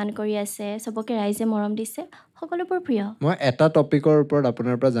ধৰণৰ গান কৰি আছে চবকে ৰাইজে মৰম দিছে সকলোবোৰ প্ৰিয় মই এটা টপিকৰ ওপৰত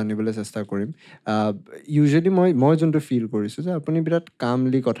আপোনাৰ পৰা জানিবলৈ চেষ্টা কৰিম ইউজুৱেলি মই যোনটো ফিল কৰিছোঁ যে আপুনি বিৰাট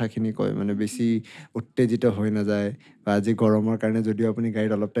কামলি কথাখিনি কয় মানে বেছি উত্তেজিত হৈ নাযায় বা আজি গৰমৰ কাৰণে যদিও আপুনি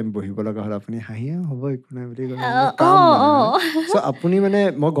গাড়ীত অলপ টাইম বহিব লগা হ'ল আপুনি হাঁহিয়া হ'ব একো নাই বুলি কয় চ' আপুনি মানে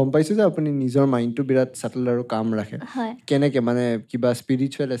মই গম পাইছোঁ যে আপুনি নিজৰ মাইণ্ডটো বিৰাট চেটেল আৰু কাম ৰাখে কেনেকৈ মানে কিবা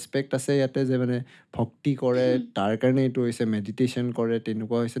স্পিৰিচুৱেল এছপেক্ট আছে ইয়াতে যে মানে ভক্তি কৰে তাৰ কাৰণে এইটো হৈছে মেডিটেশ্যন কৰে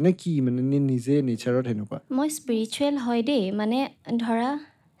তেনেকুৱা হৈছে নে কি মানে নিজে নেচাৰত সেনেকুৱা মই স্পিৰিচুৱেল হয় দেই মানে ধৰা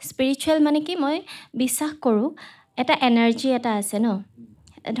স্পিৰিচুৱেল মানে কি মই বিশ্বাস কৰোঁ এটা এনাৰ্জি এটা আছে ন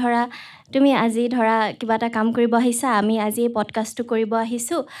ধৰা তুমি আজি ধৰা কিবা এটা কাম কৰিব আহিছা আমি আজি এই পডকাষ্টটো কৰিব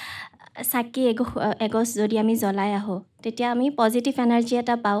আহিছোঁ চাকি এগছ যদি আমি জ্বলাই আহোঁ তেতিয়া আমি পজিটিভ এনাৰ্জি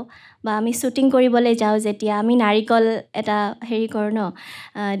এটা পাওঁ বা আমি শ্বুটিং কৰিবলৈ যাওঁ যেতিয়া আমি নাৰিকল এটা হেৰি কৰোঁ ন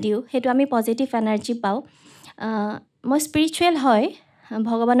দিওঁ সেইটো আমি পজিটিভ এনাৰ্জি পাওঁ মই স্পিৰিচুৱেল হয়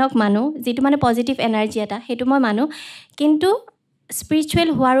ভগৱানক মানো যিটো মানে পজিটিভ এনাৰ্জি এটা সেইটো মই মানো কিন্তু স্পিৰিচুৱেল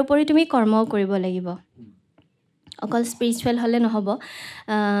হোৱাৰ উপৰি তুমি কৰ্মও কৰিব লাগিব অকল স্পিৰিচুৱেল হ'লে নহ'ব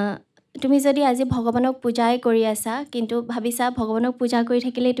তুমি যদি আজি ভগৱানক পূজাই কৰি আছা কিন্তু ভাবিছা ভগৱানক পূজা কৰি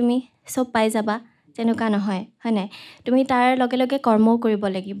থাকিলেই তুমি চব পাই যাবা তেনেকুৱা নহয় হয় নাই তুমি তাৰ লগে লগে কৰ্মও কৰিব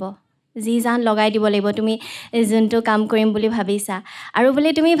লাগিব যি জান লগাই দিব লাগিব তুমি যোনটো কাম কৰিম বুলি ভাবিছা আৰু বুলি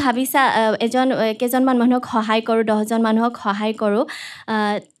তুমি ভাবিছা কেইজনমান মানুহক সহায় কৰোঁ 10জন মানুহক সহায় কৰোঁ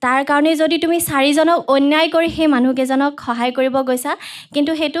তাৰ কাৰণে যদি তুমি 4জনক অন্যায় কৰি সেই মানুহকেইজনক সহায় কৰিব গৈছা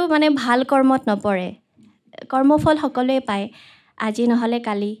কিন্তু সেইটো মানে ভাল কৰ্মত নপৰে কৰ্মফল সকলোৱে পায় আজি নহ'লে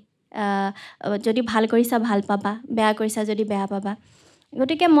কালি যদি ভাল কৰিছা ভাল পাবা বেয়া কৰিছা যদি বেয়া পাবা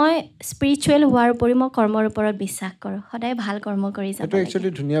গতিকে মই স্পিৰিচুৱেল হোৱাৰ উপৰি মই কৰ্মৰ ওপৰত বিশ্বাস কৰোঁ সদায় ভাল কৰ্ম কৰি যাব লাগে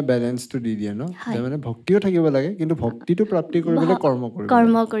একচুৱেলি ধুনীয়া বেলেঞ্চটো দি দিয়ে ন মানে ভক্তিও থাকিব লাগে কিন্তু ভক্তিটো প্ৰাপ্তি কৰিবলৈ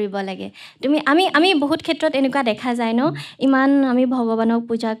কৰ্ম কৰিব লাগে তুমি আমি বহুত ক্ষেত্ৰত এনেকুৱা দেখা যায় ন ইমান আমি ভগৱানক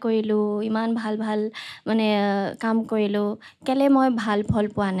পূজা কৰিলোঁ ইমান ভাল ভাল মানে কাম কৰিলোঁ কেলে মই ভাল ফল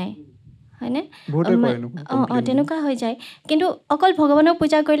পোৱা নাই হয়নে তেনেকুৱা হৈ যায় কিন্তু অকল ভগৱানক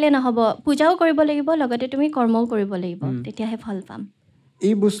পূজা কৰিলে নহ'ব পূজাও কৰিব লাগিব লগতে তুমি কৰ্মও কৰিব লাগিব তেতিয়াহে ফল পাম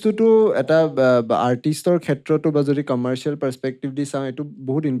এই বস্তুটো এটা আৰ্টিষ্টৰ ক্ষেত্ৰতো বা যদি কমাৰ্চিয়েল পাৰ্চপেক্টিভ দি চাওঁ এইটো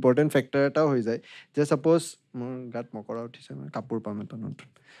বহুত ইম্পৰ্টেণ্ট ফেক্টৰ এটাও হৈ যায় যে ছাপ'জ মোৰ গাত মকৰা উঠিছে মই কাপোৰ পাম এটা নতুন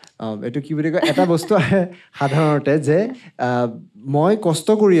এইটো কি বুলি কয় এটা বস্তু আহে সাধাৰণতে যে মই কষ্ট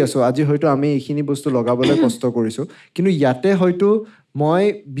কৰি আছোঁ আজি হয়তো আমি এইখিনি বস্তু লগাবলৈ কষ্ট কৰিছোঁ কিন্তু ইয়াতে হয়তো মই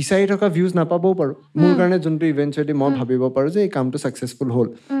বিচাৰি থকা ভিউজ নাপাবও পাৰোঁ মোৰ কাৰণে যোনটো ইভেঞ্চুৱেলি মই ভাবিব পাৰোঁ যে এই কামটো ছাকচেছফুল হ'ল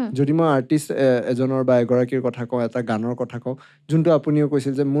যদি মই আৰ্টিষ্ট এজনৰ বা এগৰাকীৰ কথা কওঁ এটা গানৰ কথা কওঁ যোনটো আপুনিও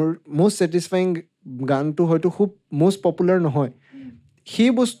কৈছিল যে মোৰ মষ্ট ছেটিছফাইং গানটো হয়তো খুব মষ্ট পপুলাৰ নহয়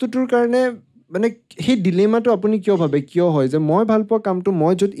সেই বস্তুটোৰ কাৰণে মানে সেই ডিলেমাটো আপুনি কিয় ভাবে কিয় হয় যে মই ভাল পোৱা কামটো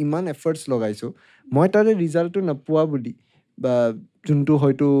মই য'ত ইমান এফৰ্টছ লগাইছোঁ মই তাৰে ৰিজাল্টটো নাপোৱা বুলি বা যোনটো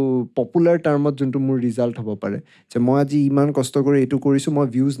হয়তো পপুলাৰ টাৰ্মত যোনটো মোৰ ৰিজাল্ট হ'ব পাৰে যে মই আজি ইমান কষ্ট কৰি এইটো কৰিছোঁ মই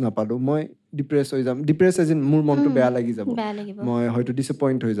ভিউজ নাপালোঁ মই ডিপ্ৰেছ হৈ যাম ডিপ্ৰেছ এজ ইন মোৰ মনটো বেয়া লাগি যাব মই হয়তো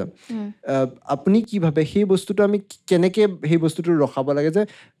ডিসএপইণ্ট হৈ যাম আপুনি কি ভাবে সেই বস্তুটো আমি কেনেকৈ সেই বস্তুটো ৰখাব লাগে যে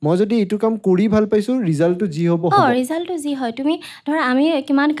মই যদি এইটো কাম কৰি ভাল পাইছোঁ ৰিজাল্টটো যি হ'ব ৰিজাল্টটো যি হয় তুমি ধৰা আমি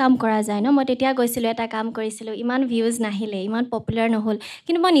কিমান কাম কৰা যায় ন মই তেতিয়া গৈছিলোঁ এটা কাম কৰিছিলোঁ ইমান ভিউজ নাহিলে ইমান পপুলাৰ নহ'ল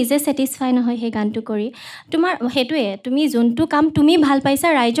কিন্তু মই নিজে ছেটিছফাই নহয় সেই গানটো কৰি তোমাৰ সেইটোৱে তুমি যোনটো কাম তুমি ভাল পাইছা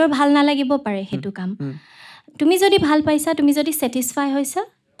ৰাইজৰ ভাল নালাগিব পাৰে সেইটো কাম তুমি যদি ভাল পাইছা তুমি যদি ছেটিছফাই হৈছা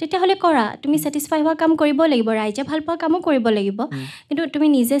তেতিয়াহ'লে কৰা তুমি ছেটিছফাই হোৱা কাম কৰিব লাগিব ৰাইজে ভাল পোৱা কামো কৰিব লাগিব কিন্তু তুমি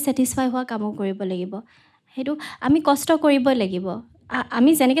নিজে ছেটিছফাই হোৱা কামো কৰিব লাগিব সেইটো আমি কষ্ট কৰিব লাগিব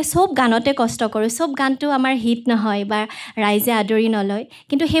আমি যেনেকৈ চব গানতে কষ্ট কৰোঁ চব গানটো আমাৰ হিট নহয় বা ৰাইজে আদৰি নলয়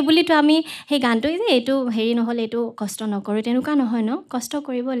কিন্তু সেই বুলিতো আমি সেই গানটো যে এইটো হেৰি নহ'লে এইটো কষ্ট নকৰোঁ তেনেকুৱা নহয় ন কষ্ট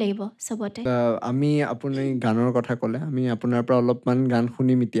কৰিব লাগিব চবতে আমি আপুনি গানৰ কথা ক'লে আমি আপোনাৰ পৰা অলপমান গান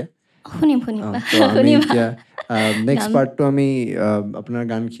শুনিম এতিয়া শুনিম এতিয়া নেক্সট পাৰ্টটো আমি আপোনাৰ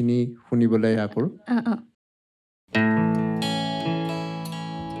গানখিনি শুনিবলৈ আশা কৰোঁ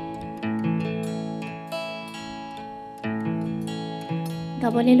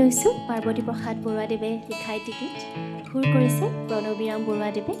গাবলৈ লৈছোঁ পাৰ্বতী প্ৰসাদ বৰুৱাদেৱে লিখা এই গীত সুৰ কৰিছে প্ৰণৱীৰাম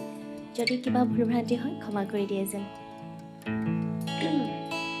বৰুৱাদেৱে যদি কিবা ভুল ভ্ৰান্তি হয় ক্ষমা কৰি দিয়ে যেন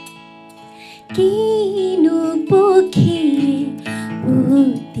কিনো পক্ষী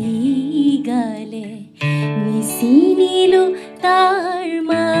পুতি গালে নিচিনিলো তাৰ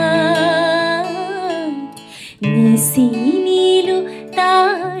মান নিচিনিলো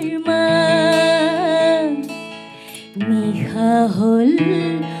তাৰ মান নিশা হ'ল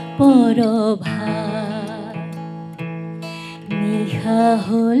পৰভা নিশা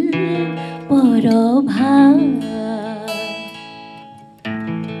হ'ল পৰভা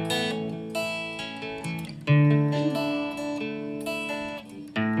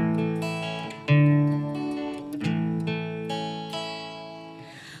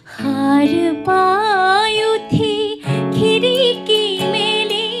হাৰ পাই উঠি খিৰিকী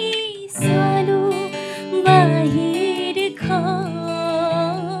মেলি চালো বাহিৰখন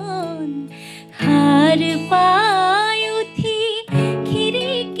হাৰ পাই উঠি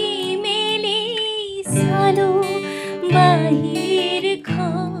খিৰিকী মেলি চালো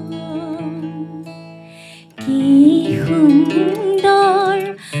বাহিৰখন কি সুন্দৰ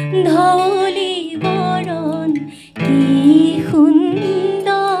ধৌলি বৰণ কি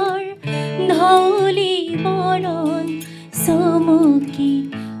সুন্দৰ ধৌলি বৰণ চমকি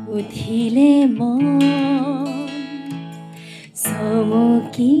উঠিলে মন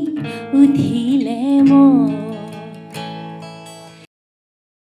চমকি উঠিলে মন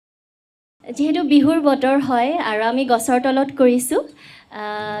যিহেতু বিহুৰ বতৰ হয় আৰু আমি গছৰ তলত কৰিছোঁ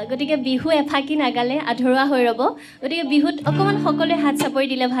গতিকে বিহু এফাকি নাগালে আধৰুৱা হৈ ৰ'ব গতিকে বিহুত অকণমান সকলোৱে হাত চাপৰি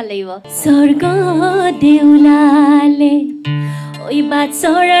দিলে ভাল লাগিব স্বৰ্গ দেউলালে ঐ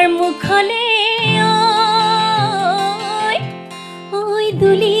বাটচৰাৰ মুখলে ঐ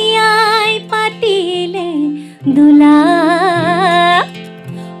দুলিয়াই পাতিলে দোলা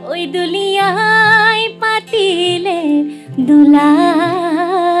ঐ দুলিয়াই পাতিলে দোলা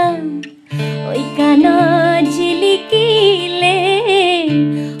ঐ কাণত জিলিকিলে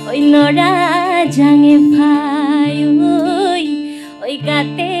ঐ নৰা জাঙে ভাই ঐ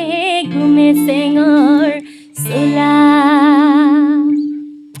গাতে ঘুমে চেঙৰ চোলা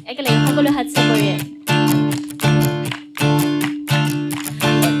একেলগে সকলো হাত চাপৰিয়ে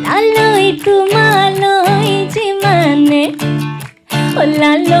লালৈ তোমালৈ যিমানে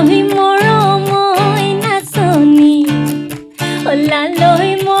লালৈ মৰমৈ নাচনি লালৈ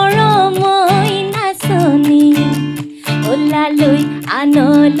মৰমৈ নাচনি লালৈ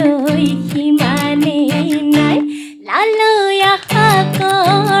আনলৈ সিমানেই নাই লালৈ আশা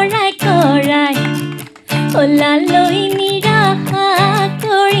কৰাই কৰাই লালৈ নিৰাশা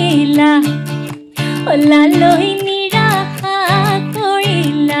কৰিলা লালৈ নিৰাশা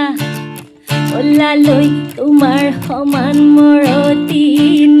কৰিলা লালৈ তোমাৰ সমান মৰতি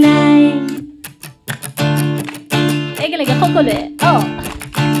নাই একেলগে সকলোৱে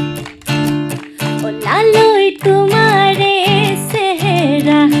লালৈ তোমাৰে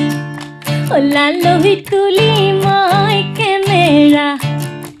চেহেৰা লালৈ তুলি মই কেমেৰা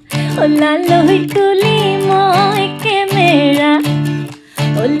লালৈ তুলি মই কেমেৰা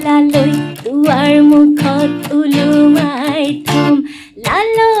লালৈ দুৱাৰ মুখত ওলোমাই থম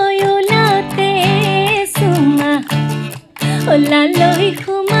লালৈ ওলাওতে চুমা লালৈ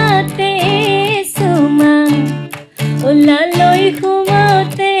সোমাওতে চুমা লালৈ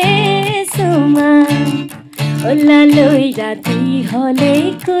সোমাওতে চুমা লালৈ ৰাতি হ'লে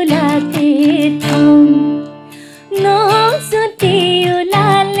কোলাতে থম নচুতি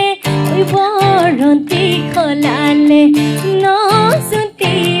ওলালে বৰন্তি সলালে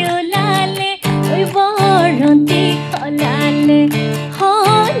নচুতি ওলালে বৰন্তি সলালে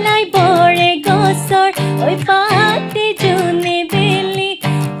সলাই বৰে গছৰ পাতে জোনে বেলি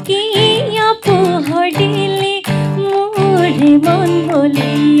কিয় পোহৰ দিলি মোৰে মন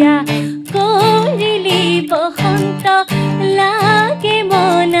বলিয়া কৰিলি বসন্ত লাগে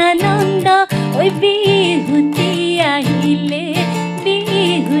মন আনন্দ বিহুতি আহিলে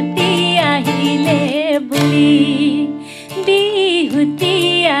বুলি বিহুতি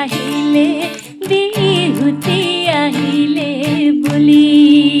আহিলে বুলি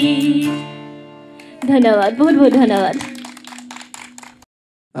ধন্যবাদ বহুত বহুত ধন্যবাদ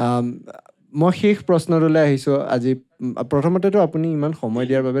মই শেষ প্ৰশ্নটোলৈ আহিছোঁ আজি প্ৰথমতেতো আপুনি ইমান সময়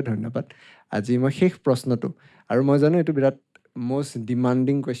দিয়াৰ বাবে ধন্যবাদ আজি মই শেষ প্ৰশ্নটো আৰু মই জানো এইটো বিৰাট মষ্ট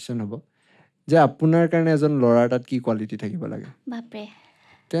ডিমাণ্ডিং কুৱেশ্যন হ'ব যে আপোনাৰ কাৰণে এজন ল'ৰাৰ তাত কি কোৱালিটি থাকিব লাগে বাপৰে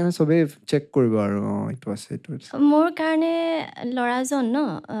তেতিয়া চবেই চেক কৰিব আৰু এইটো আছে এইটো মোৰ কাৰণে ল'ৰাজন ন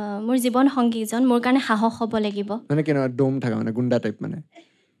মোৰ জীৱন সংগীজন মোৰ কাৰণে সাহস হ'ব লাগিব মানে কেনেকুৱা ডোম থকা মানে গুণ্ডা টাইপ মানে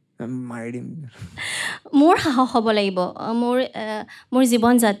মাৰি দিম মোৰ সাহস হ'ব লাগিব মোৰ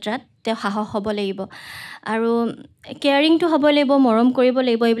জীৱন যাত্ৰাত তেওঁ সাহস হ'ব লাগিব আৰু কেয়াৰিংটো হ'ব লাগিব মৰম কৰিব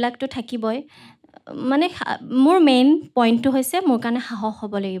লাগিব এইবিলাকতো থাকিবই মানে মোৰ মেইন পইণ্টটো হৈছে মোৰ কাৰণে সাহস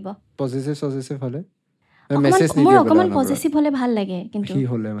হ'ব লাগিব পজিটিভ হ'লে মোৰ অকণমান পজিটিভ হ'লে ভাল লাগে কিন্তু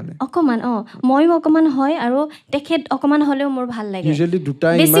অকণমান ময়ো অকণমান হয় আৰু তেখেত অকণমান হ'লেও মোৰ ভাল লাগে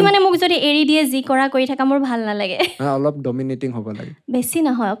বেছি মানে মোক যদি এৰি দিয়ে যি কৰা কৰি থকা মোৰ ভাল নালাগে অলপ ডমিনেটিং হ'ব লাগে বেছি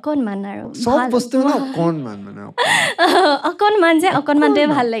নহয় অকণমান আৰু চব বস্তু অকণমান মানে অকণমান যে অকণমানটোৱে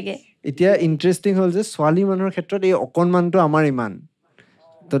ভাল লাগে এতিয়া ইণ্টাৰেষ্টিং হ'ল যে ছোৱালী মানুহৰ ক্ষেত্ৰত এই অকণমানটো আমাৰ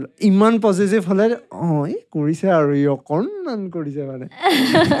ইমান পজিটিভ হ'লে এই কৰিছে আৰু ই অকণমান কৰিছে মানে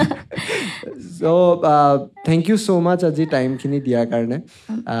চ' থেংক ইউ ছ' মাছ আজি টাইমখিনি দিয়াৰ কাৰণে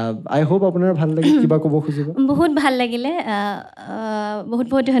আই হোপ আপোনাৰ ভাল লাগিল কিবা ক'ব খুজিব বহুত ভাল লাগিলে বহুত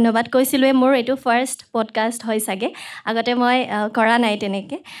বহুত ধন্যবাদ কৈছিলোঁৱে মোৰ এইটো ফাৰ্ষ্ট পডকাষ্ট হয় চাগে আগতে মই কৰা নাই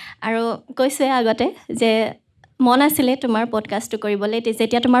তেনেকৈ আৰু কৈছোঁৱে আগতে যে মন আছিলে তোমাৰ পডকাষ্টটো কৰিবলৈ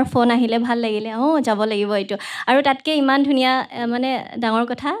যেতিয়া তোমাৰ ফোন আহিলে ভাল লাগিলে যাব লাগিব এইটো আৰু তাতকৈ ইমান ধুনীয়া মানে ডাঙৰ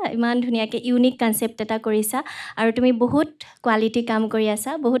কথা ইমান ধুনীয়াকৈ ইউনিক কনচেপ্ট এটা কৰিছা আৰু তুমি বহুত কোৱালিটি কাম কৰি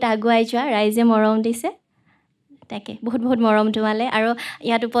আছা বহুত আগুৱাই যোৱা ৰাইজে মৰম দিছে তাকে বহুত বহুত মৰম তোমালৈ আৰু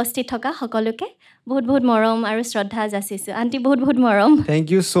ইয়াত উপস্থিত থকা সকলোকে বহুত বহুত মৰম আৰু শ্ৰদ্ধা যাচিছোঁ আণ্টি বহুত বহুত মৰম থেংক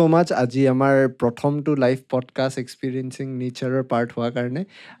ইউ ছ' মাছ আজি আমাৰ প্ৰথমটো লাইভ পডকাষ্ট এক্সপিৰিয়েঞ্চিং নেচাৰৰ পাৰ্ট হোৱাৰ কাৰণে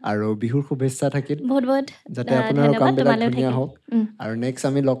আৰু বিহুৰ শুভেচ্ছা থাকিল বহুত বহুত যাতে আপোনাৰ কামবিলাক ধুনীয়া হওক আৰু নেক্সট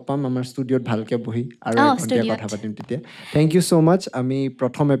আমি লগ পাম আমাৰ ষ্টুডিঅ'ত ভালকৈ বহি আৰু কথা পাতিম তেতিয়া থেংক ইউ ছ' মাছ আমি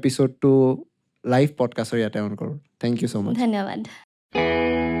প্ৰথম এপিছ'ডটো লাইভ পডকাষ্টৰ ইয়াতে অন কৰোঁ থেংক ইউ ছ' মাছ ধন্যবাদ